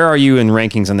 Yes. Where are you in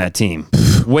rankings on that team?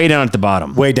 Way down at the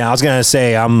bottom. Way down. I was gonna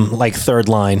say I'm like third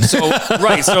line. So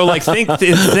like think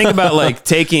about like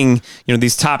taking, you know,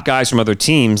 these top guys from other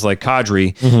teams like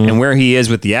Kadri and where he is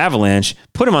with the Avalanche,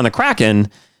 put him on the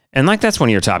Kraken. And like, that's one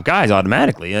of your top guys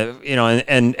automatically, you know,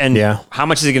 and how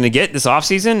much is he going to get this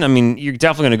offseason? I mean, you're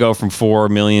definitely going to go from 4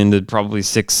 million to probably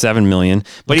 6-7 million,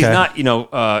 but he's not, you know,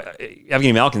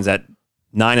 Evgeny Malkin's at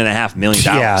 $9.5 million.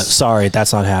 Yeah. Sorry.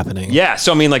 That's not happening. Yeah.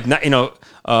 So, I mean, like, you know,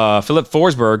 Philip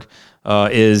Forsberg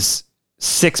is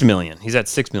 $6 million. He's at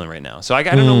 $6 million right now. So I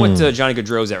don't know what Johnny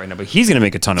Gaudreau's at right now, but he's going to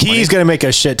make a ton of money. He's going to make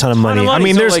a shit ton of money. I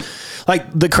mean, so there's like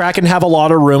the Kraken have a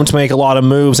lot of room to make a lot of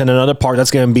moves. And another part that's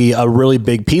going to be a really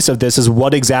big piece of this is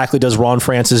what exactly does Ron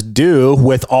Francis do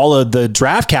with all of the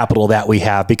draft capital that we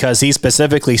have? Because he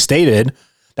specifically stated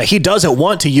that he doesn't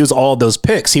want to use all of those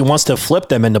picks. He wants to flip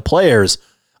them into players.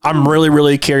 I'm really,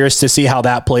 really curious to see how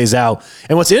that plays out.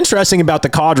 And what's interesting about the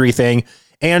Kadri thing,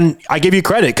 and I give you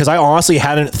credit because I honestly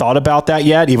hadn't thought about that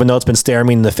yet, even though it's been staring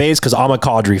me in the face because I'm a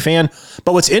Kadri fan.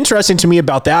 But what's interesting to me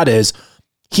about that is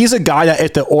he's a guy that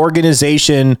if the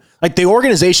organization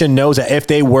knows that if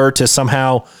they were to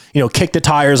somehow, you know, kick the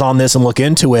tires on this and look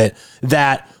into it,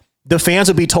 that the fans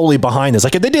would be totally behind this.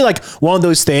 Like if they did like one of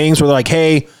those things where they're like,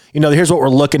 hey, you know, here's what we're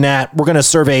looking at. We're going to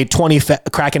survey 20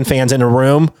 Kraken fans in a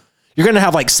room. You're going to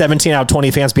have like 17 out of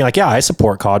 20 fans being like, yeah, I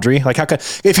support Kadri. Like,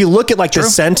 if you look at like the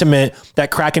sentiment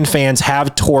that Kraken fans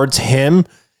have towards him,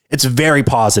 it's very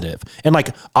positive. And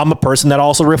like, I'm a person that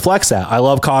also reflects that. I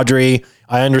love Kadri.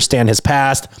 I understand his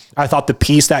past. I thought the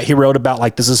piece that he wrote about,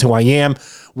 like, this is who I am,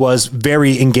 was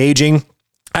very engaging.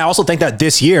 I also think that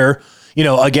this year, you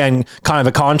know, again, kind of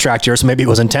a contract year, so maybe it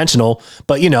was intentional,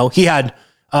 but you know, he had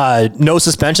no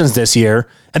suspensions this year.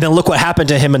 And then look what happened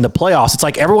to him in the playoffs. It's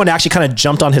like everyone actually kind of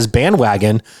jumped on his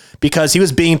bandwagon because he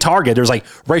was being targeted. There's like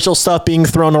racial stuff being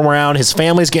thrown around. His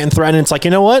family's getting threatened. It's like,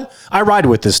 you know what? I ride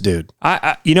with this dude.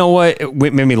 You know what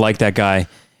made me like that guy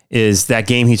is that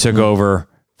game he took over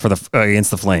for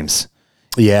against the Flames.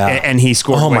 Yeah. And he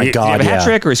scored. Oh my did he God, have a hat yeah.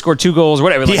 trick or he scored 2 goals or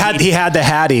whatever. He had the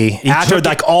Hattie after took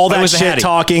like it. all It that was the shit Hattie.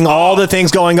 talking, all the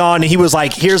things going on. And he was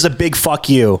like, here's a big fuck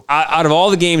you. Out of all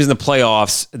the games in the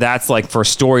playoffs, that's like for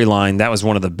storyline, that was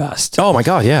one of the best. Oh my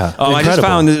God. Yeah. I just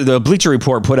found the Bleacher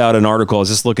Report put out an article. I was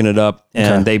just looking it up,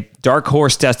 and they dark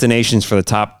horse destinations for the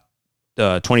top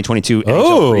 2022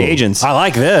 NHL free agents. I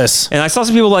like this. And I saw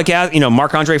some people like,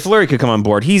 Marc-Andre Fleury could come on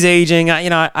board. He's aging.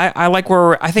 I like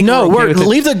where I think No, we're okay with it.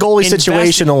 leave the goalie Invest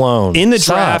situation alone. in the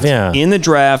Stop, draft. yeah. In the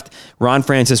draft, Ron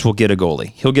Francis will get a goalie.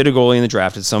 He'll get a goalie in the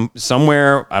draft. It's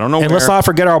somewhere. I don't know And where. let's not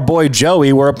forget our boy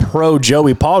Joey. We're a pro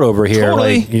Joey Pod over here.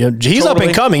 Totally. Like, he's up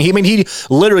and coming. He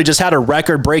literally just had a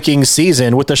record-breaking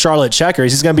season with the Charlotte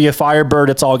Checkers. He's going to be a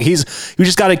Firebird. It's all. We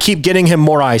just got to keep getting him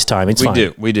more ice time. It's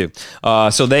fine. We do.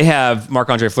 So they have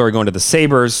Marc-Andre Fleury going to the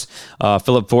Sabres,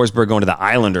 Philip Forsberg going to the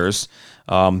Islanders.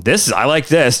 I like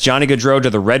this. Johnny Gaudreau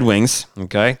to the Red Wings.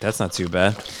 Okay, that's not too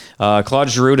bad. Claude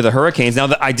Giroux to the Hurricanes. Now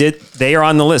they are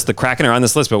on the list. The Kraken are on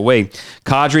this list, but wait,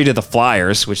 Kadri to the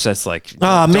Flyers, which that's like.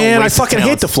 Oh man, I fucking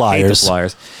hate the Flyers.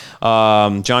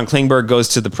 John Klingberg goes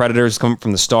to the Predators, coming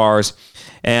from the Stars,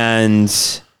 and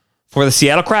for the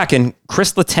Seattle Kraken,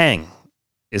 Chris Letang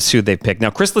is who they picked. Now,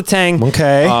 Chris Letang,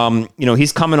 okay,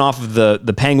 he's coming off of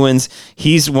the Penguins.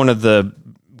 He's one of the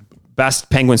best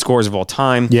Penguin scorers of all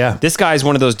time. Yeah. This guy's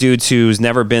one of those dudes who's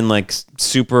never been like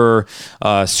superstar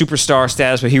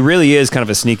status, but he really is kind of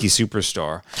a sneaky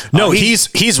superstar. No,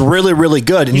 he's really, really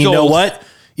good. And you know what?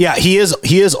 Yeah, he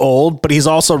is old, but he's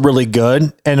also really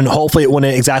good. And hopefully it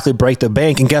wouldn't exactly break the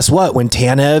bank. And guess what? When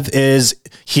Tanev is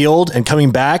healed and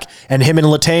coming back, and him and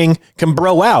Letang can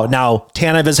bro out. Now,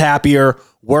 Tanev is happier.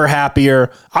 We're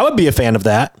happier. I would be a fan of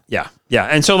that. Yeah. Yeah.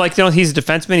 And so he's a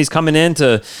defenseman. He's coming in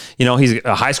to, he's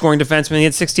a high scoring defenseman. He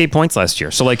had 68 points last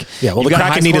year. So the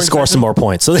Kraken need to score some more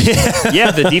points. So yeah,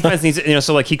 the defense needs,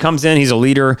 he comes in, he's a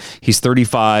leader. He's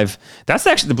 35. That's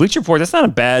actually the Bleacher Report. That's not a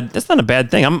bad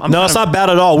thing. No, it's not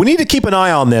bad at all. We need to keep an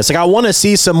eye on this. Like, I want to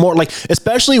see some more, like,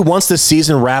 especially once the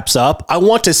season wraps up, I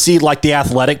want to see like The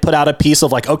Athletic put out a piece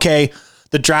of like, okay,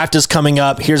 the draft is coming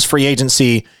up. Here's free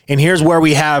agency, and here's where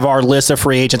we have our list of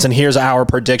free agents, and here's our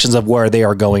predictions of where they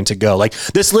are going to go. Like,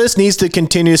 this list needs to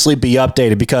continuously be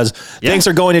updated because things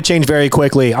are going to change very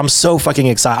quickly. I'm so fucking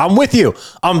excited. I'm with you.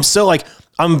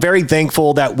 I'm very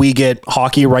thankful that we get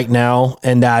hockey right now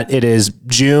and that it is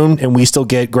June and we still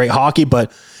get great hockey,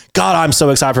 but God, I'm so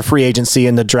excited for free agency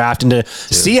and the draft and to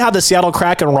see how the Seattle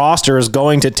Kraken roster is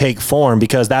going to take form,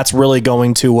 because that's really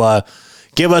going to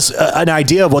give us an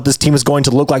idea of what this team is going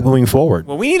to look like moving forward.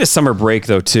 Well, we need a summer break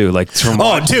though too, like from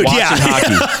watching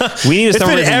hockey. We need a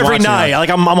summer break every night. Like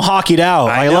I'm hockeyed out.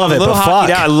 I love it. But fuck.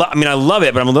 I love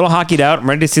it, but I'm a little hockeyed out. I'm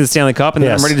ready to see the Stanley Cup, and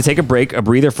then I'm ready to take a break, a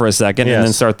breather for a second, and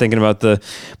then start thinking about But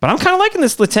I'm kind of liking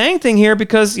this Letang thing here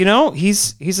because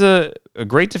he's a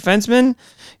great defenseman.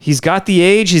 He's got the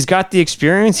age. He's got the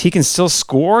experience. He can still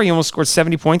score. He almost scored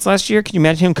 70 points last year. Can you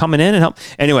imagine him coming in and help?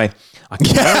 Anyway,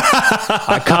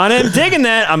 I kind of am digging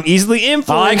that. I'm easily influenced.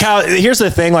 I like how, here's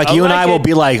the thing, like you and I will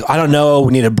be like, I don't know,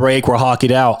 we need a break, we're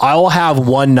hockeyed out. I will have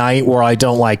one night where I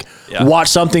don't watch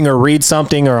something or read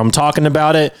something or I'm talking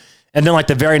about it. And then like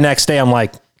the very next day, I'm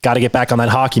like, got to get back on that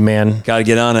hockey, man. Got to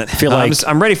get on it.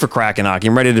 I'm ready for Kraken hockey.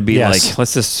 I'm ready to be like,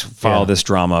 let's just follow this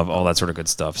drama of all that sort of good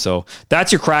stuff. So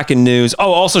that's your Kraken news.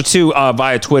 Oh, also too,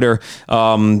 via Twitter,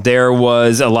 there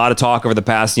was a lot of talk over the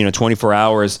past, 24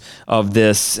 hours of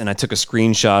this, and I took a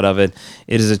screenshot of it.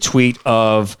 It is a tweet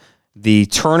of the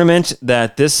tournament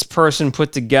that this person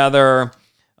put together,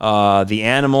 the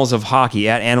Animals of Hockey,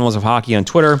 at Animals of Hockey on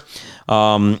Twitter.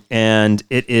 And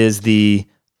it is the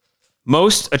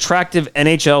most attractive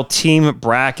NHL team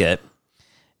bracket,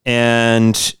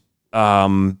 and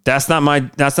that's not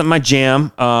my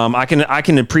jam. I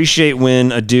can appreciate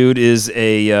when a dude is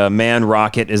a man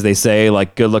rocket, as they say,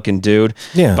 like good looking dude.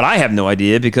 Yeah. But I have no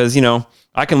idea because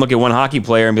I can look at one hockey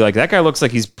player and be like, that guy looks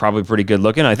like he's probably pretty good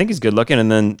looking. I think he's good looking.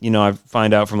 And then, I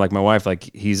find out from like my wife, like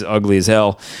he's ugly as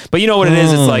hell. But you know what it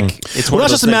is? It's like, it's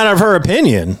that's just a matter of her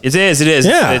opinion. It is.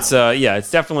 Yeah.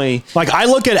 It's definitely like, I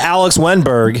look at Alex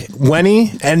Wenberg,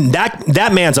 and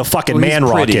that man's a fucking man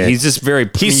rocket. He's just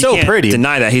he's so pretty.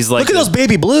 Deny that. He's like, look at those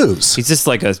baby blues. He's just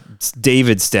like a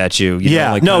David statue.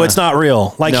 It's not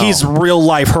real. Like he's real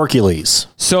life Hercules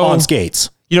on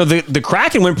skates. The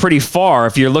Kraken went pretty far.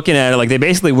 If you're looking at it, like they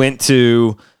basically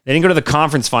they didn't go to the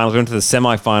conference finals, they went to the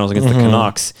semifinals against the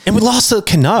Canucks. And we lost the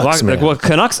Canucks, man.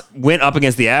 Canucks went up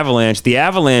against the Avalanche. The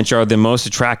Avalanche are the most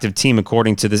attractive team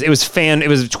according to this. It was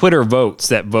Twitter votes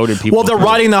that voted people. Well, they're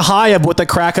riding the high of what the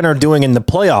Kraken are doing in the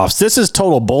playoffs. This is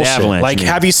total bullshit. Like,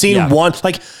 have you seen one?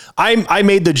 Like, I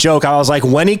made the joke. I was like,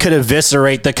 when he could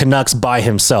eviscerate the Canucks by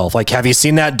himself. Like, have you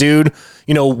seen that dude?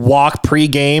 walk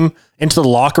pregame into the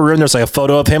locker room. There's like a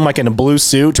photo of him like in a blue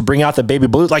suit to bring out the baby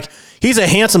blue. Like he's a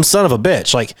handsome son of a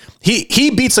bitch. Like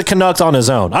he beats the Canucks on his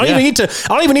own. I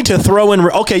don't even need to throw in.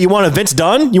 Okay, you want a Vince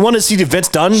Dunn? You want to see the Vince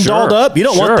Dunn dolled up? You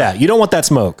don't want that. You don't want that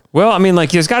smoke. Well, I mean,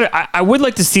 like there's got to. I would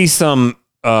like to see some.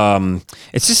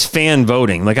 It's just fan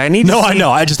voting. Like I need. I know.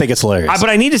 I just think it's hilarious.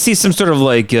 But I need to see some sort of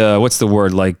like what's the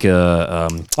word? Like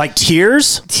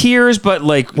tiers. Tiers, but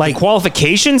like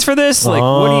qualifications for this. Like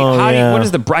what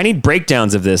is the? I need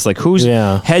breakdowns of this. Like who's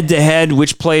head to head,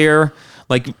 which player.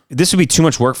 Like this would be too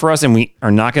much work for us, and we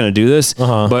are not going to do this.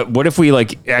 But what if we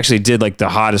like actually did like the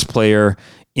hottest player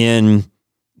in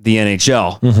the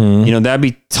NHL?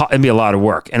 Mm-hmm. It'd be a lot of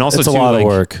work, and also it's a lot of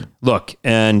work. Look,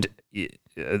 and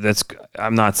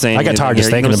I'm not saying I got tired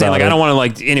just thinking about it. Like I don't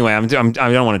want to anyway. I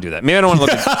don't want to do that. Maybe I don't want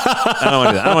to look. I don't want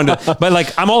to do that. I don't want to do that. But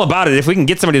like I'm all about it if we can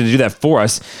get somebody to do that for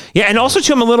us. Yeah, and also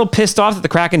too, I'm a little pissed off that the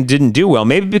Kraken didn't do well.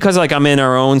 Maybe because like I'm in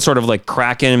our own sort of like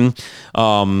Kraken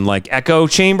like echo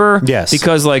chamber. Yes.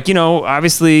 Because like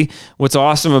obviously what's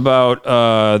awesome about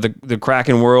the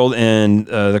Kraken world and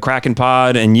the Kraken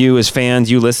pod and you as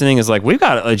fans, you listening is like we've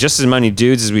got just as many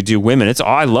dudes as we do women.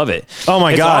 I love it. Oh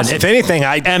my God! Awesome. If anything,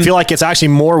 I feel like it's actually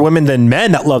more women than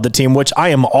men that love the team, which I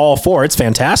am all for. It's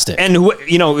fantastic. And what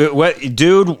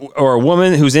dude or a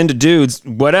woman who's into dudes,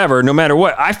 whatever, no matter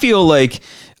what, I feel like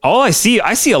I see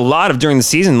a lot of during the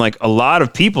season, like a lot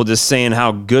of people just saying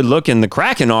how good looking the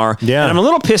Kraken are. Yeah. And I'm a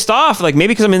little pissed off, like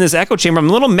maybe because I'm in this echo chamber. I'm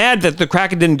a little mad that the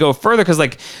Kraken didn't go further because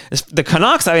like the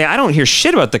Canucks, I mean, I don't hear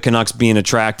shit about the Canucks being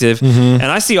attractive. And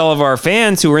I see all of our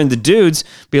fans who are into dudes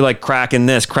be like Kraken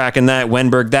this, Kraken that,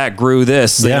 Wenberg that, Grew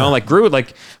this, like Grew,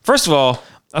 like first of all,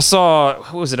 I saw,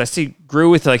 who was it? I see Grew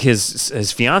with like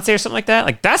his fiance or something like that.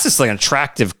 Like that's just like an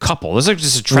attractive couple. Those are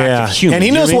just attractive humans. And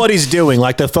he knows what he's doing.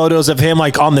 Like the photos of him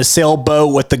like on the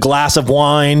sailboat with the glass of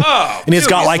wine. And he's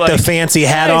got like the fancy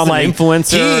hat on. Like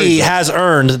influencer. He has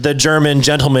earned the German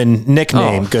gentleman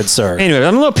nickname, good sir. Anyway,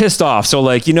 I'm a little pissed off. So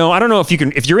like, I don't know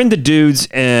if you're into dudes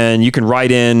and you can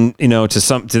write in,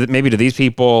 maybe to these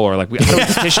people or like, how do we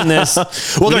petition this?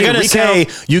 Well, they're going to say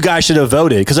you guys should have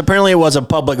voted because apparently it was a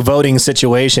public voting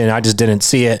situation. I just didn't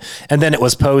see it. And then it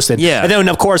was posted. Yeah. And then,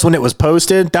 of course, when it was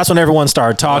posted, that's when everyone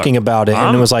started talking about it.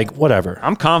 And it was like, whatever.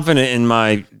 I'm confident in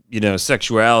my,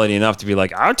 sexuality enough to be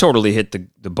like, I would totally hit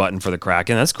the button for the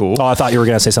Kraken. That's cool. Oh, I thought you were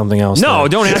going to say something else. No,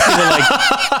 don't ask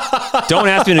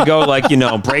me to go like,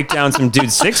 break down some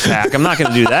dude's six pack. I'm not going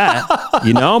to do that,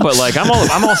 but like, I'm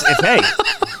also,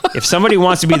 if somebody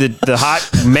wants to be the hot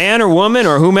man or woman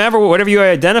or whomever, whatever you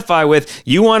identify with,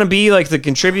 you want to be like the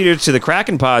contributor to the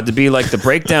Kraken pod to be like the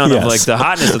breakdown of like the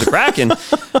hotness of the Kraken.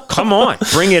 Come on,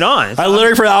 bring it on. I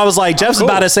was like, Jeff's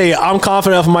about to say, I'm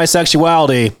confident of my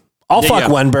sexuality. I'll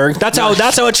fuck Wenberg. That's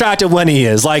how attractive Wenny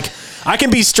is. Like, I can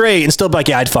be straight and still be like,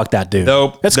 yeah, I'd fuck that dude.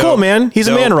 That's cool, man. He's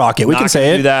a man rocket. We can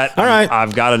say it. Do that. All right.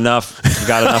 I've got enough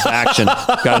action.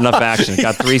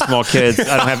 Got 3 small kids.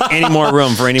 I don't have any more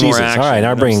room for any more action. All right.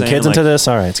 Now bringing kids into this.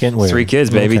 All right. It's getting weird. 3 kids,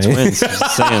 baby. Okay. Twins.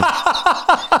 Just saying.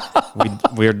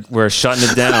 We're shutting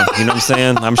it down. You know what I'm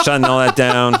saying? I'm shutting all that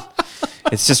down.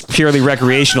 It's just purely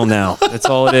recreational now. That's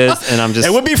all it is, and I'm just.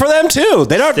 It would be for them too.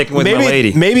 They don't. Sticking with my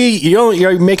lady. Maybe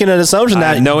you're making an assumption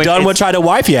that Dunn would try to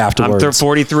wipe you afterwards. I'm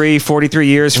 43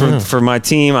 years for my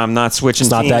team. I'm not switching.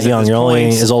 It's not that young. You're only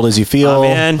as old as you feel.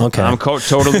 I'm in. Okay. I'm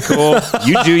totally cool.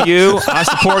 You do you. I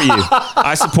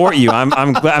support you.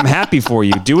 I'm happy for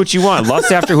you. Do what you want.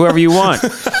 Lust after whoever you want.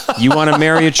 You want to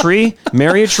marry a tree?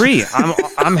 Marry a tree.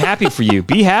 I'm happy for you.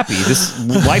 Be happy. This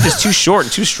life is too short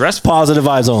and too stressful. Positive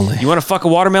vibes only. You want to fuck a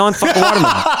watermelon? Fuck a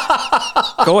watermelon.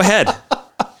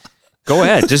 Go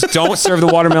ahead. Just don't serve the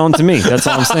watermelon to me. That's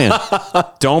all I'm saying.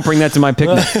 Don't bring that to my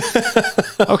picnic.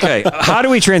 Okay. How do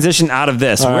we transition out of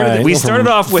this? We started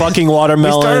off with fucking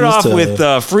watermelons. We started off with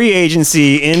free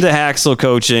agency into Haxel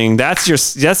coaching. That's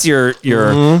your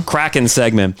Kraken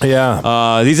segment.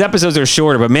 Yeah. These episodes are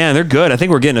shorter, but man, they're good. I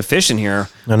think we're getting efficient here.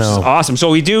 I know. Awesome. So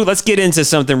let's get into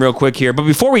something real quick here. But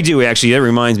before we do, actually, that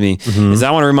reminds me, is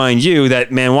I want to remind you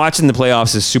that, man, watching the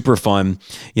playoffs is super fun.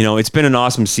 It's been an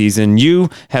awesome season. You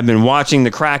have been watching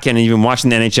the Kraken and even watching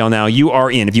the NHL now. You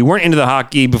are in. If you weren't into the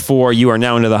hockey before, you are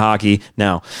now into the hockey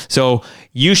now. So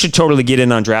you should totally get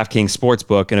in on DraftKings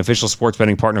Sportsbook, an official sports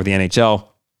betting partner of the NHL.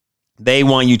 They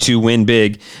want you to win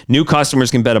big. New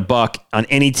customers can bet $1 on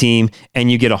any team,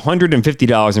 and you get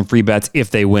 $150 in free bets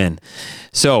if they win.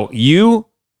 So you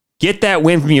Get that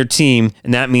win from your team,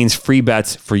 and that means free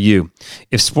bets for you.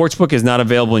 If Sportsbook is not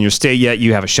available in your state yet,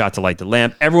 you have a shot to light the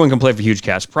lamp. Everyone can play for huge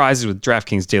cash prizes with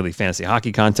DraftKings Daily Fantasy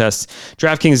Hockey Contests.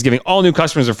 DraftKings is giving all new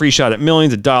customers a free shot at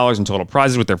millions of dollars in total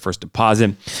prizes with their first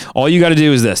deposit. All you got to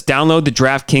do is this. Download the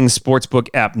DraftKings Sportsbook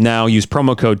app now. Use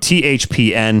promo code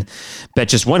THPN. Bet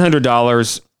just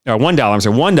 $100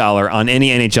 on any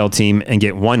NHL team and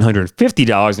get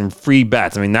 $150 in free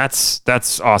bets. I mean,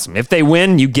 that's awesome. If they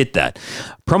win, you get that.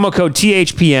 Promo code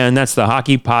THPN. That's the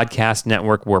Hockey Podcast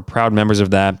Network. We're proud members of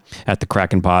that at the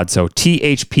Kraken Pod. So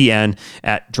THPN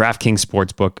at DraftKings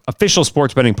Sportsbook, official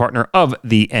sports betting partner of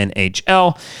the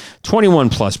NHL. 21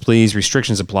 plus, please.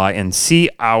 Restrictions apply. And see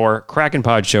our Kraken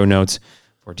Pod show notes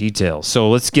for details.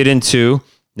 So let's get into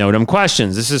No Dumb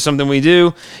Questions. This is something we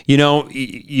do. You know,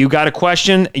 you got a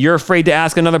question, you're afraid to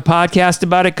ask another podcast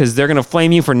about it because they're going to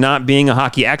flame you for not being a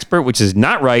hockey expert, which is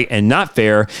not right and not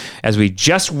fair. As we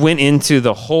just went into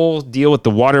the whole deal with the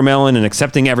watermelon and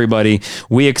accepting everybody,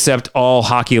 we accept all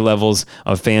hockey levels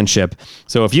of fanship.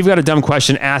 So if you've got a dumb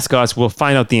question, ask us. We'll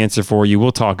find out the answer for you.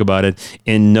 We'll talk about it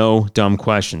in No Dumb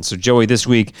Questions. So Joey, this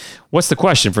week, what's the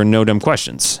question for No Dumb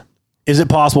Questions? Is it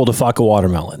possible to fuck a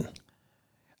watermelon?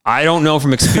 I don't know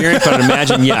from experience, but I'd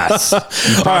imagine yes.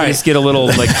 You probably just get a little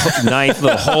knife,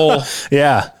 little hole.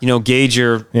 Yeah. Gauge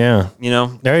your, There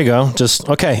you go. Just,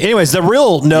 okay. Anyways, the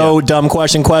real dumb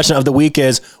question of the week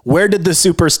is, where did the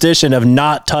superstition of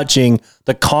not touching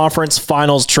the conference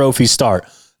finals trophy start?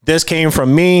 This came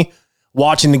from me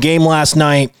watching the game last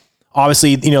night.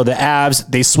 Obviously, the Avs,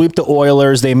 they sweep the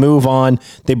Oilers. They move on.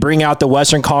 They bring out the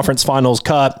Western Conference Finals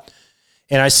Cup.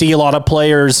 And I see a lot of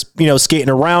players, skating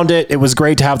around it. It was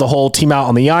great to have the whole team out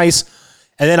on the ice.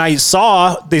 And then I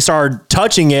saw they started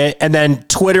touching it, and then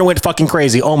Twitter went fucking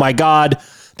crazy. Oh my God,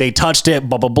 they touched it,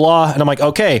 blah, blah, blah. And I'm like,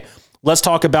 okay, let's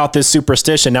talk about this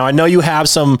superstition. Now, I know you have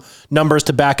some numbers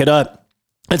to back it up.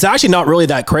 It's actually not really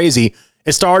that crazy.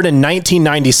 It started in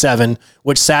 1997,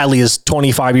 which sadly is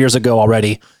 25 years ago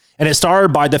already. And it started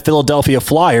by the Philadelphia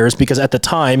Flyers because at the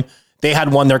time they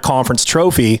had won their conference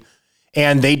trophy.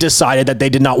 And they decided that they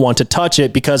did not want to touch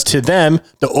it because to them,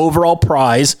 the overall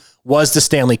prize was the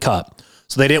Stanley Cup.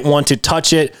 So they didn't want to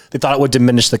touch it. They thought it would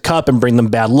diminish the cup and bring them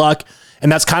bad luck. And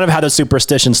that's kind of how the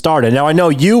superstition started. Now, I know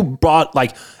you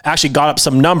actually got up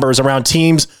some numbers around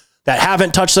teams that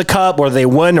haven't touched the cup, whether they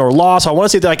win or lost. So I want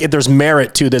to see if there's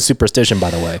merit to this superstition, by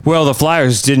the way. Well, the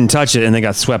Flyers didn't touch it, and they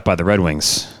got swept by the Red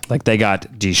Wings. They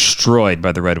got destroyed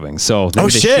by the Red Wings. So they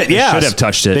should have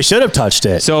touched it. They should have touched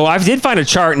it. So I did find a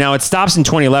chart. Now it stops in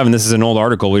 2011. This is an old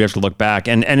article. We'd have to look back.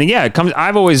 And yeah, it comes.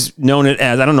 I've always known it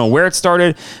as, I don't know where it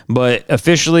started, but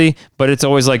officially, but it's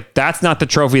always that's not the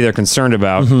trophy they're concerned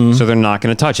about. Mm-hmm. So they're not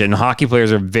going to touch it. And hockey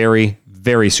players are very,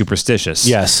 very superstitious.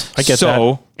 Yes, I get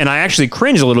that. And I actually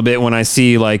cringe a little bit when I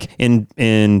see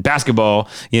in basketball,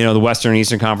 the Western and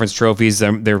Eastern Conference trophies, they're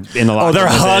in the locker. Oh, they're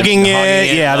hugging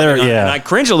it. Yeah, And I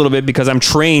cringe a little bit because I'm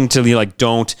trained to be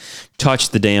don't touch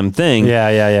the damn thing.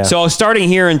 Yeah. So starting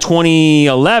here in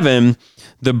 2011,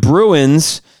 the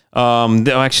Bruins.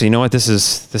 Actually, you know what? This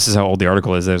is how old the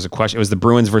article is. There's a question. It was the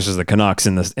Bruins versus the Canucks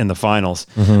in the finals.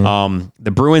 Mm-hmm.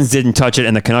 The Bruins didn't touch it,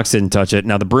 and the Canucks didn't touch it.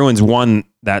 Now the Bruins won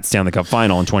that Stanley Cup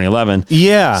final in 2011.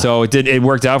 Yeah. So it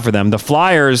worked out for them. The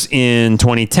Flyers in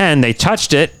 2010, they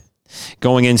touched it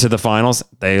going into the finals.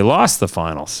 They lost the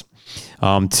finals.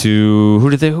 To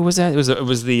who was that? It was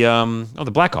the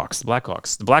Blackhawks.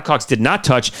 The Blackhawks did not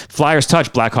touch. Flyers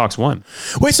touched. Blackhawks won.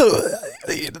 Wait, so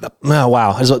oh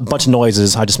wow, there's a bunch of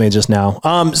noises I just made just now.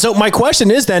 So my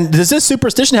question is then, does this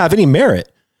superstition have any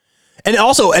merit? And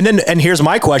also, and here's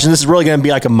my question. This is really going to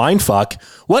be like a mind fuck.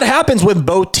 What happens when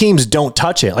both teams don't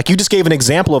touch it? You just gave an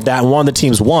example of that, and one of the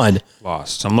teams won.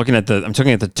 Lost. So I'm looking at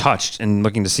the touched and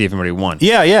looking to see if anybody won.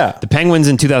 Yeah. The Penguins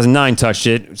in 2009 touched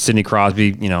it. Sidney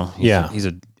Crosby, he's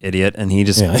an idiot, and he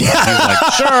just he's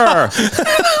like, sure,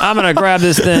 I'm gonna grab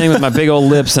this thing with my big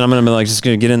old lips, and I'm gonna be just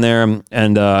gonna get in there,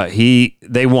 and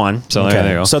they won. So there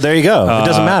you go. So there you go. It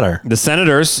doesn't matter. The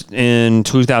Senators in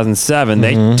 2007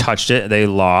 they touched it. They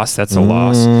lost. That's a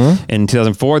loss. In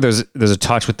 2004 there's a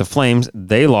touch with the Flames.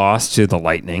 They lost to the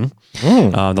Lightning.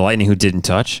 The Lightning who didn't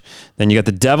touch. Then you got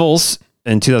the Devils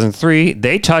in 2003.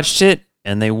 They touched it.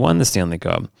 And they won the Stanley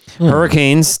Cup.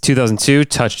 Hurricanes 2002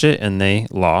 touched it and they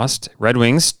lost. Red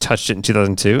Wings touched it in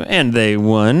 2002 and they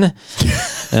won.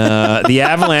 The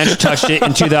Avalanche touched it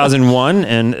in 2001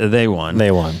 and they won.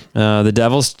 The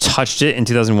Devils touched it in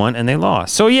 2001 and they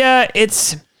lost. So yeah,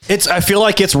 it's I feel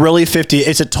like it's really 50.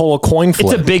 It's a total coin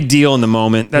flip. It's a big deal in the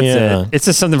moment. That's it. It's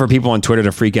just something for people on Twitter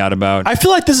to freak out about. I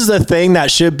feel like this is a thing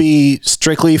that should be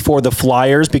strictly for the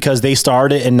Flyers because they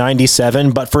started in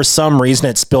 97, but for some reason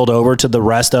it spilled over to the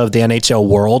rest of the NHL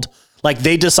world. Like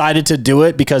they decided to do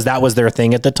it because that was their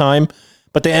thing at the time,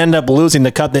 but they ended up losing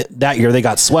the cup that year. They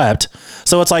got swept.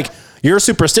 So it's like, your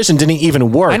superstition didn't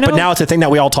even work, but now it's a thing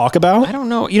that we all talk about. I don't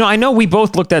know. I know we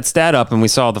both looked that stat up and we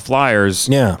saw the Flyers.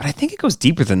 Yeah. But I think it goes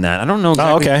deeper than that. I don't know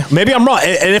exactly. Oh, okay. Maybe I'm wrong.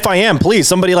 And if I am, please,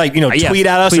 somebody tweet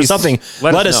at us or something.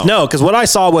 Let us know. Because what I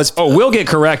saw was... Oh, we'll get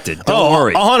corrected. Don't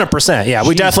worry. 100%. Yeah,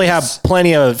 we definitely have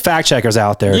plenty of fact checkers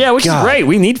out there. Yeah, which is great.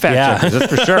 We need fact checkers.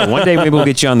 That's for sure. One day maybe we'll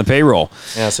get you on the payroll.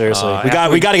 Yeah, seriously. we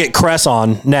got to get Kress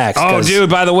on next. Oh, dude,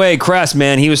 by the way, Kress,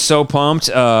 man, he was so pumped.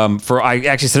 I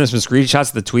actually sent him some screenshots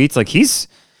of the tweets. Like, He's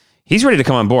ready to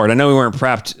come on board. I know we weren't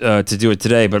prepped to do it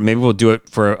today, but maybe we'll do it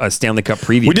for a Stanley Cup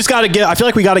preview. We just got to I feel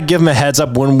like we got to give him a heads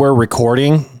up when we're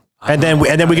recording, and then we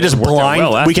can just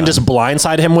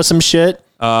blindside him with some shit.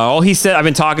 All he said, I've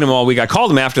been talking to him all week. I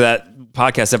called him after that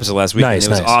podcast episode last week. Nice,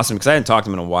 and it was awesome because I hadn't talked to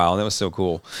him in a while. That was so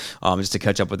cool, just to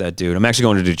catch up with that dude. I'm actually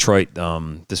going to Detroit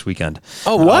this weekend.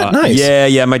 Oh, what? Nice.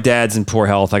 Yeah. My dad's in poor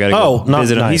health. I got to go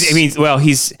visit him.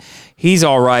 Nice. He's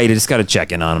all right. I just got to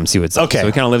check in on him, see what's up. Okay. So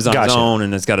he kind of lives on his own,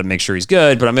 and it's got to make sure he's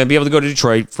good. But I'm going to be able to go to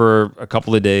Detroit for a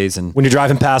couple of days. And when you're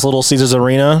driving past Little Caesars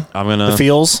Arena, the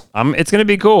feels. It's going to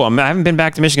be cool. I haven't been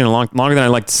back to Michigan longer than I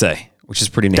like to say, which is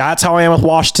pretty neat. That's how I am with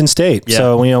Washington State. Yeah.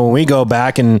 So when we go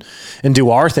back and do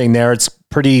our thing there, it's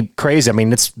pretty crazy. I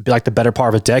mean, it's like the better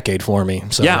part of a decade for me.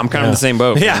 So, I'm kind of in the same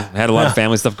boat. Yeah. I had a lot of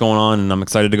family stuff going on, and I'm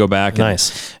excited to go back. And,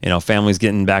 nice. Family's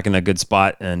getting back in a good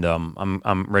spot, and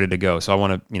I'm ready to go. So I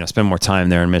want to spend more time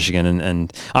there in Michigan.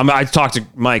 And I talked to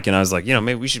Mike, and I was like,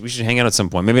 maybe we should hang out at some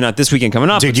point. Maybe not this weekend coming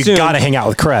up. Dude, you got to hang out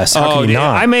with Kress. How can you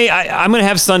not? I'm going to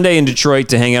have Sunday in Detroit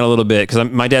to hang out a little bit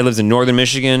because my dad lives in northern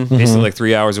Michigan, basically like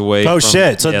 3 hours away. Oh,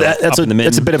 shit. So that's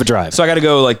a bit of a drive. So I got to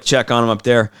go check on him up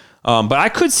there. But I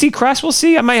could see Kress. We'll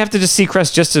see. I might have to just see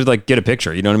Kress just to get a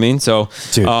picture. You know what I mean? So,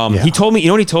 he told me. You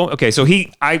know what he told? Okay, so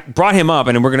I brought him up,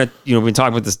 and we're gonna we've been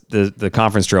talking about the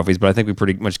conference trophies, but I think we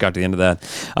pretty much got to the end of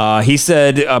that. He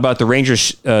said about the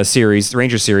Rangers series.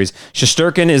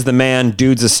 Shesterkin is the man.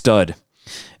 Dude's a stud.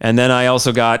 And then I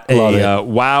also got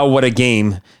wow, what a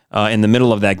game. In the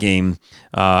middle of that game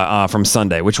from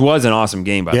Sunday, which was an awesome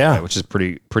game, by the way, which is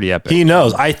pretty epic. He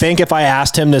knows. I think if I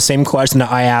asked him the same question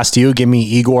that I asked you, give me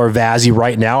Igor Vazzy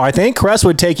right now, I think Kress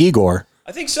would take Igor.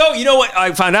 I think so. You know what?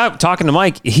 I found out talking to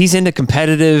Mike, he's in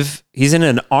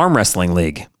an arm wrestling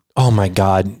league. Oh my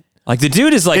God. Like the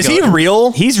dude is he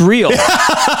real? He's real.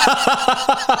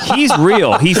 He's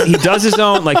real. He does his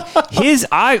own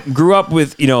I grew up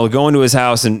with, going to his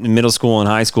house in middle school and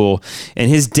high school, and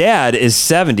his dad is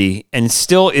 70 and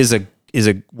still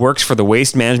works for the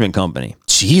waste management company.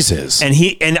 Jesus. And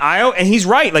he's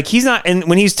right. Like he's not, and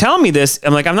when he's telling me this,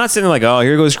 I'm like, I'm not sitting there like, oh,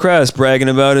 here goes Kress bragging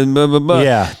about it, blah, blah, blah.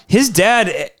 Yeah. His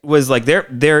dad was like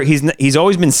he's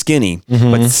always been skinny,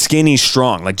 but skinny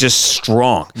strong, like just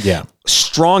strong. Yeah.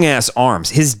 Strong ass arms.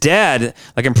 His dad,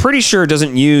 I'm pretty sure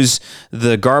doesn't use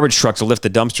the garbage truck to lift the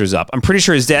dumpsters up. I'm pretty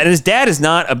sure his dad is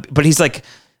not but he's like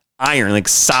iron,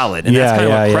 solid. And that's kind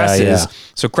of what Kress is.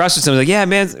 So Kress was like, yeah,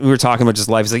 man, we were talking about just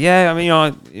life. He's like, yeah, I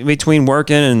mean, in between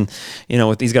working and,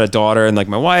 he's got a daughter and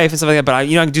my wife and stuff like that, but I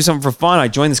can do something for fun. I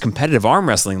joined this competitive arm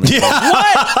wrestling league. Yeah.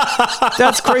 What?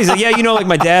 That's crazy. Yeah,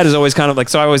 my dad is always kind of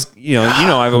so I was,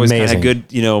 I've always kind of had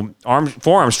good,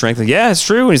 forearm strength. Yeah, it's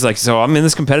true. And he's like, so I'm in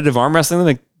this competitive arm wrestling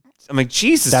league. I'm like,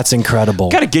 Jesus, that's incredible.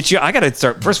 I got to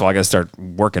start. First of all, I got to start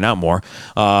working out more.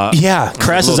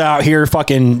 Kress is out here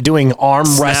fucking doing arm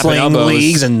wrestling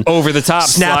leagues and over the top,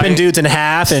 snapping dudes in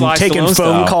half and taking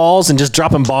phone calls and just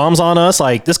dropping bombs on us.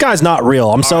 This guy's not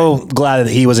real. I'm so glad that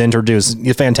he was introduced.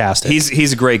 He's fantastic.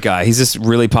 He's a great guy. He's just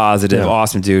really positive,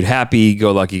 awesome dude, happy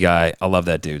go lucky guy. I love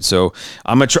that dude. So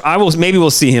maybe we'll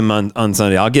see him on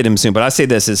Sunday. I'll get him soon. But I say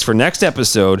this is for next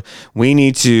episode, we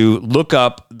need to look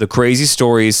up the crazy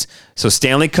stories. So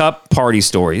Stanley Cup party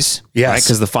stories, right?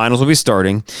 Because the finals will be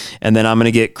starting, and then I'm going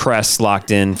to get Kress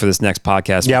locked in for this next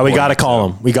podcast. Yeah, we got to call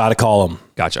him.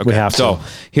 Gotcha. Okay. We have to. So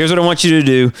here's what I want you to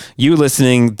do. You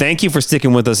listening, thank you for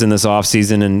sticking with us in this off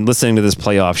season and listening to this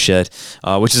playoff shit,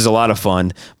 which is a lot of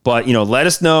fun. But let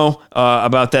us know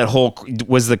about that whole.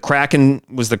 Was the Kraken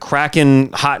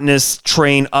hotness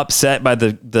train upset by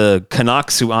the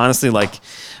Canucks? Who honestly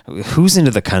who's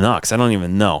into the Canucks? I don't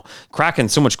even know.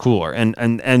 Kraken's so much cooler,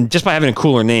 and just by having a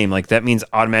cooler name, that means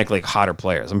automatically hotter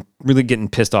players. I'm really getting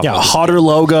pissed off. Yeah, hotter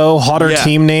logo, hotter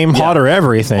team name, hotter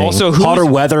everything. Also, hotter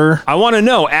weather. I want to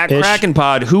know at Kraken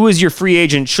Pod, who is your free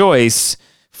agent choice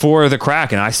for the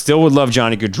Kraken. I still would love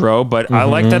Johnny Gaudreau, but I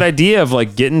like that idea of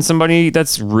like getting somebody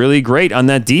that's really great on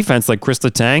that defense, like Chris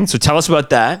Letang. So tell us about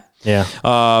that. Yeah.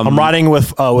 I'm riding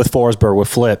with Forsberg, with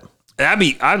Flip.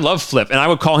 I love Flip, and I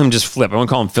would call him just Flip. I wouldn't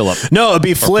call him Philip. No, it'd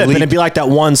be Flip, and it'd be like that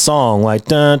one song, like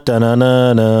dun dun dun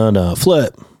dun dun, dun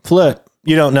Flip.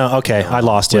 You don't know? Okay, I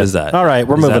lost you. What is that? All right,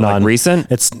 we're moving like on.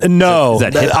 recent? It's no. Is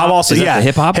that hip hop? I'm also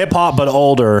hip hop? hip hop, but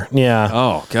older. Yeah.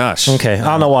 Oh gosh. Okay, I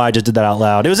don't know why I just did that out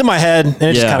loud. It was in my head, and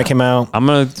it just kind of came out.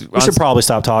 We should probably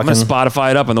stop talking. I'm gonna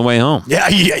Spotify it up on the way home. Yeah,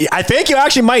 I think you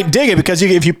actually might dig it because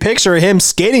if you picture him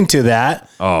skating to that,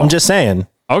 I'm just saying.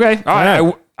 Okay, all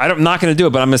right. I'm not gonna do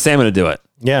it, but I'm gonna say I'm gonna do it.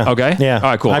 Yeah. Okay. Yeah. All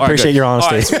right. Cool. I appreciate your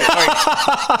honesty.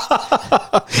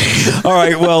 All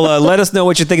right. Well, let us know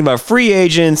what you're thinking about free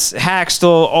agents,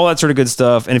 Hackstall, all that sort of good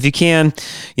stuff. And if you can,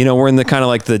 we're in the kind of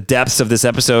like the depths of this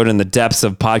episode and the depths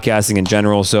of podcasting in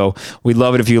general. So we'd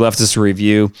love it if you left us a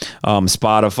review,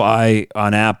 Spotify,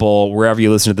 on Apple, wherever you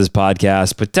listen to this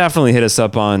podcast. But definitely hit us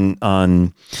up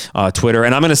on Twitter.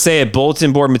 And I'm going to say it,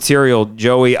 bulletin board material,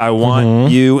 Joey. I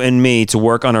want you and me to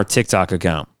work on our TikTok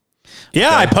account. Yeah,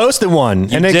 okay. I posted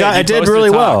one, and it did really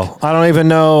well. I don't even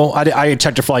know. I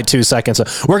checked it for like 2 seconds. So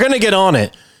we're going to get on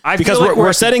it because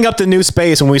we're setting up the new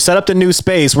space. When we set up the new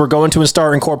space, we're going to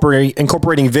start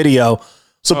incorporating video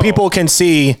so people can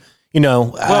see,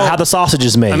 how the sausage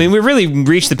is made. I mean, we really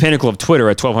reached the pinnacle of Twitter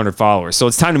at 1,200 followers, so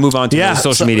it's time to move on to the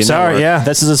social media network. Yeah,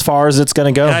 this is as far as it's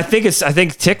going to go. And I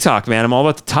think TikTok, man. I'm all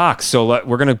about the talk, so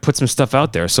we're going to put some stuff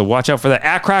out there. So watch out for that.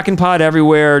 At Kraken Pod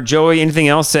everywhere. Joey, anything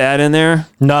else to add in there?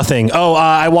 Nothing. Oh,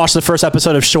 I watched the first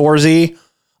episode of Shoresy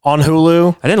on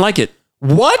Hulu. I didn't like it.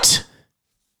 What?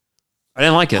 I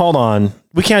didn't like it. Hold on.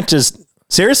 We can't just...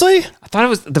 Seriously? I thought it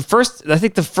was the first. I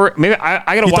think the first. Maybe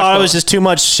I gotta watch. You thought it was just too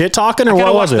much shit talking, or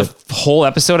what was it? The whole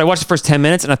episode. I watched the first 10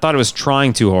 minutes, and I thought it was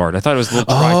trying too hard. I thought it was a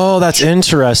little. Oh, that's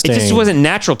interesting. It just wasn't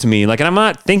natural to me. Like, and I'm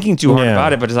not thinking too hard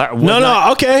about it, but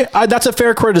okay, that's a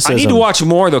fair criticism. I need to watch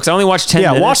more though, because I only watched 10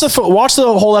 minutes. Yeah, watch the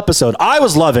whole episode. I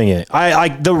was loving it.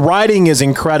 The writing is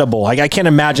incredible. Like, I can't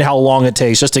imagine how long it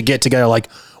takes just to get together like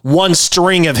one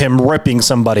string of him ripping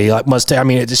somebody.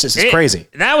 It's crazy.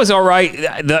 That was all right.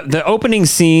 The opening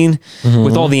scene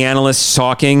with all the analysts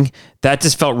talking, that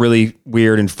just felt really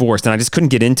weird and forced, and I just couldn't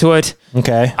get into it.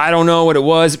 Okay. I don't know what it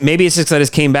was. Maybe it's just that I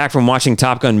just came back from watching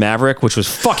Top Gun Maverick, which was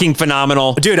fucking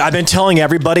phenomenal. Dude, I've been telling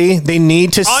everybody they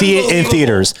need to see it in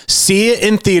theaters. See it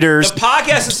in theaters. The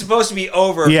podcast is supposed to be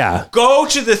over. Yeah. Go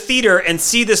to the theater and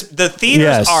see this. The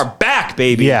theaters are back,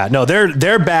 baby. Yeah, no,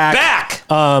 they're back.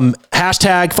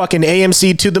 Hashtag fucking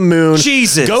AMC to the moon.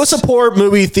 Jesus. Go support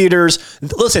movie theaters.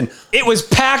 Listen. It was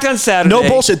packed on Saturday. No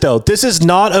bullshit, though. This is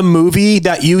not a movie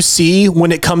that you see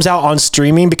when it comes out on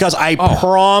streaming, because I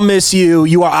promise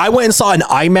you I went and saw an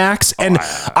IMAX, and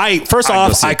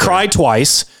I cried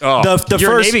twice.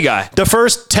 You're a Navy guy. The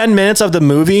first 10 minutes of the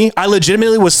movie, I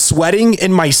legitimately was sweating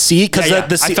in my seat because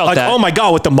I felt that. Oh my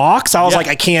God, with the mocks, I was like,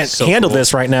 I can't handle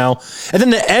this right now. And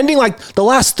then the ending, like the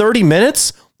last 30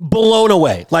 minutes, blown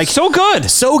away. Like, so good.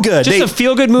 Just a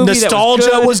feel-good movie.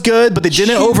 Nostalgia was good, but they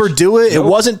didn't overdo it. It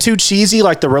wasn't too cheesy.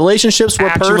 Like, the relationships were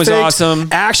perfect. Action was awesome.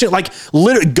 Action, like,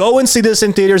 literally, go and see this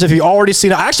in theaters if you already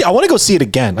seen it. Actually, I want to go see it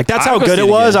again. Like, that's how good it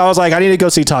was. I was like, I need to go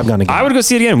see Top Gun again. I would go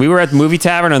see it again. We were at the movie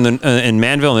tavern in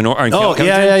Manville in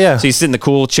yeah. So you sit in the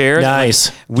cool chairs.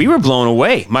 Nice. We were blown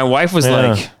away. My wife was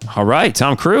like, all right,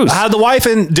 Tom Cruise. Had the wife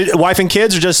and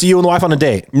kids, or just you and the wife on a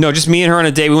date? No, just me and her on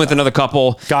a date. We went with another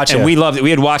couple. Gotcha. And we loved it. We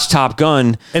had watched Top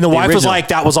Gun. And the wife was like,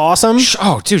 "That was awesome."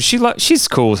 Oh, dude, she's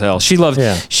cool as hell. She loved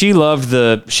it. She loved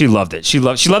the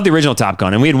original Top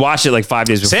Gun, and we had watched it like 5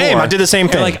 days before. Same, I did the same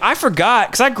thing. Like, I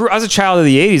forgot, because I was a child of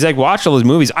the '80s. I watched all those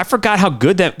movies. I forgot how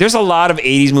good that. There's a lot of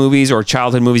 '80s movies or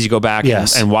childhood movies you go back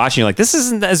and watch, and you're like, this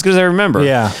isn't as good as I remember.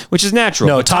 Yeah, which is natural.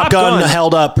 No, but Top Gun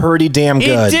held up pretty damn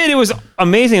good. It did. It was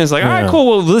amazing. I was like, all right, cool.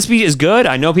 Well, this beat is good.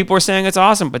 I know people are saying it's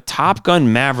awesome, but Top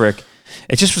Gun Maverick,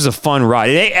 it just was a fun ride.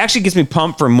 It actually gets me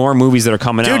pumped for more movies that are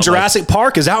coming out. Dude, Jurassic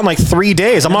Park is out in like 3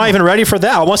 days. I'm not even ready for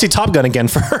that. I want to see Top Gun again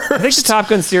first. I think the Top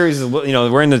Gun series is,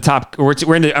 we're into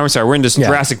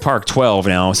Jurassic Park 12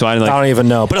 now. So I don't even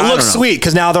know, but it looks sweet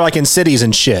because now they're like in cities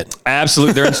and shit.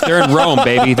 Absolutely, they're in Rome,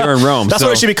 baby. They're in Rome. That's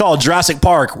what it should be called, Jurassic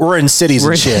Park. We're in cities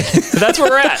and shit. That's where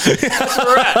we're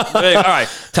at. All right,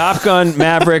 Top Gun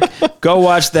Maverick. Go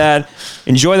watch that.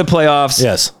 Enjoy the playoffs.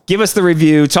 Yes. Give us the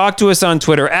review. Talk to us on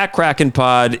Twitter at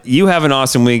KrakenPod. You have an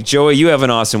awesome week. Joey, you have an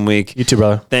awesome week. You too,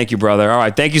 brother. Thank you, brother. All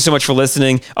right. Thank you so much for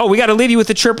listening. Oh, we got to leave you with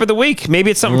the chirp of the week.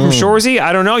 Maybe it's something from Shoresy.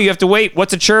 I don't know. You have to wait.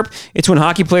 What's a chirp? It's when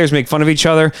hockey players make fun of each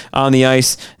other on the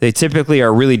ice. They typically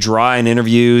are really dry in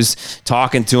interviews,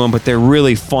 talking to them, but they're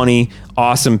really funny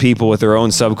awesome people with their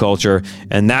own subculture,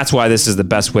 and that's why this is the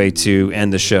best way to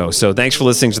end the show. So thanks for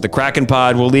listening to the Kraken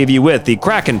Pod. We'll leave you with the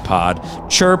Kraken Pod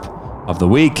Chirp of the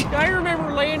Week. I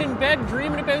remember laying in bed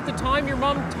dreaming about the time your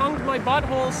mom tongued my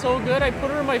butthole so good I put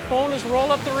her in my phone as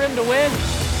roll up the rim to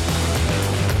win.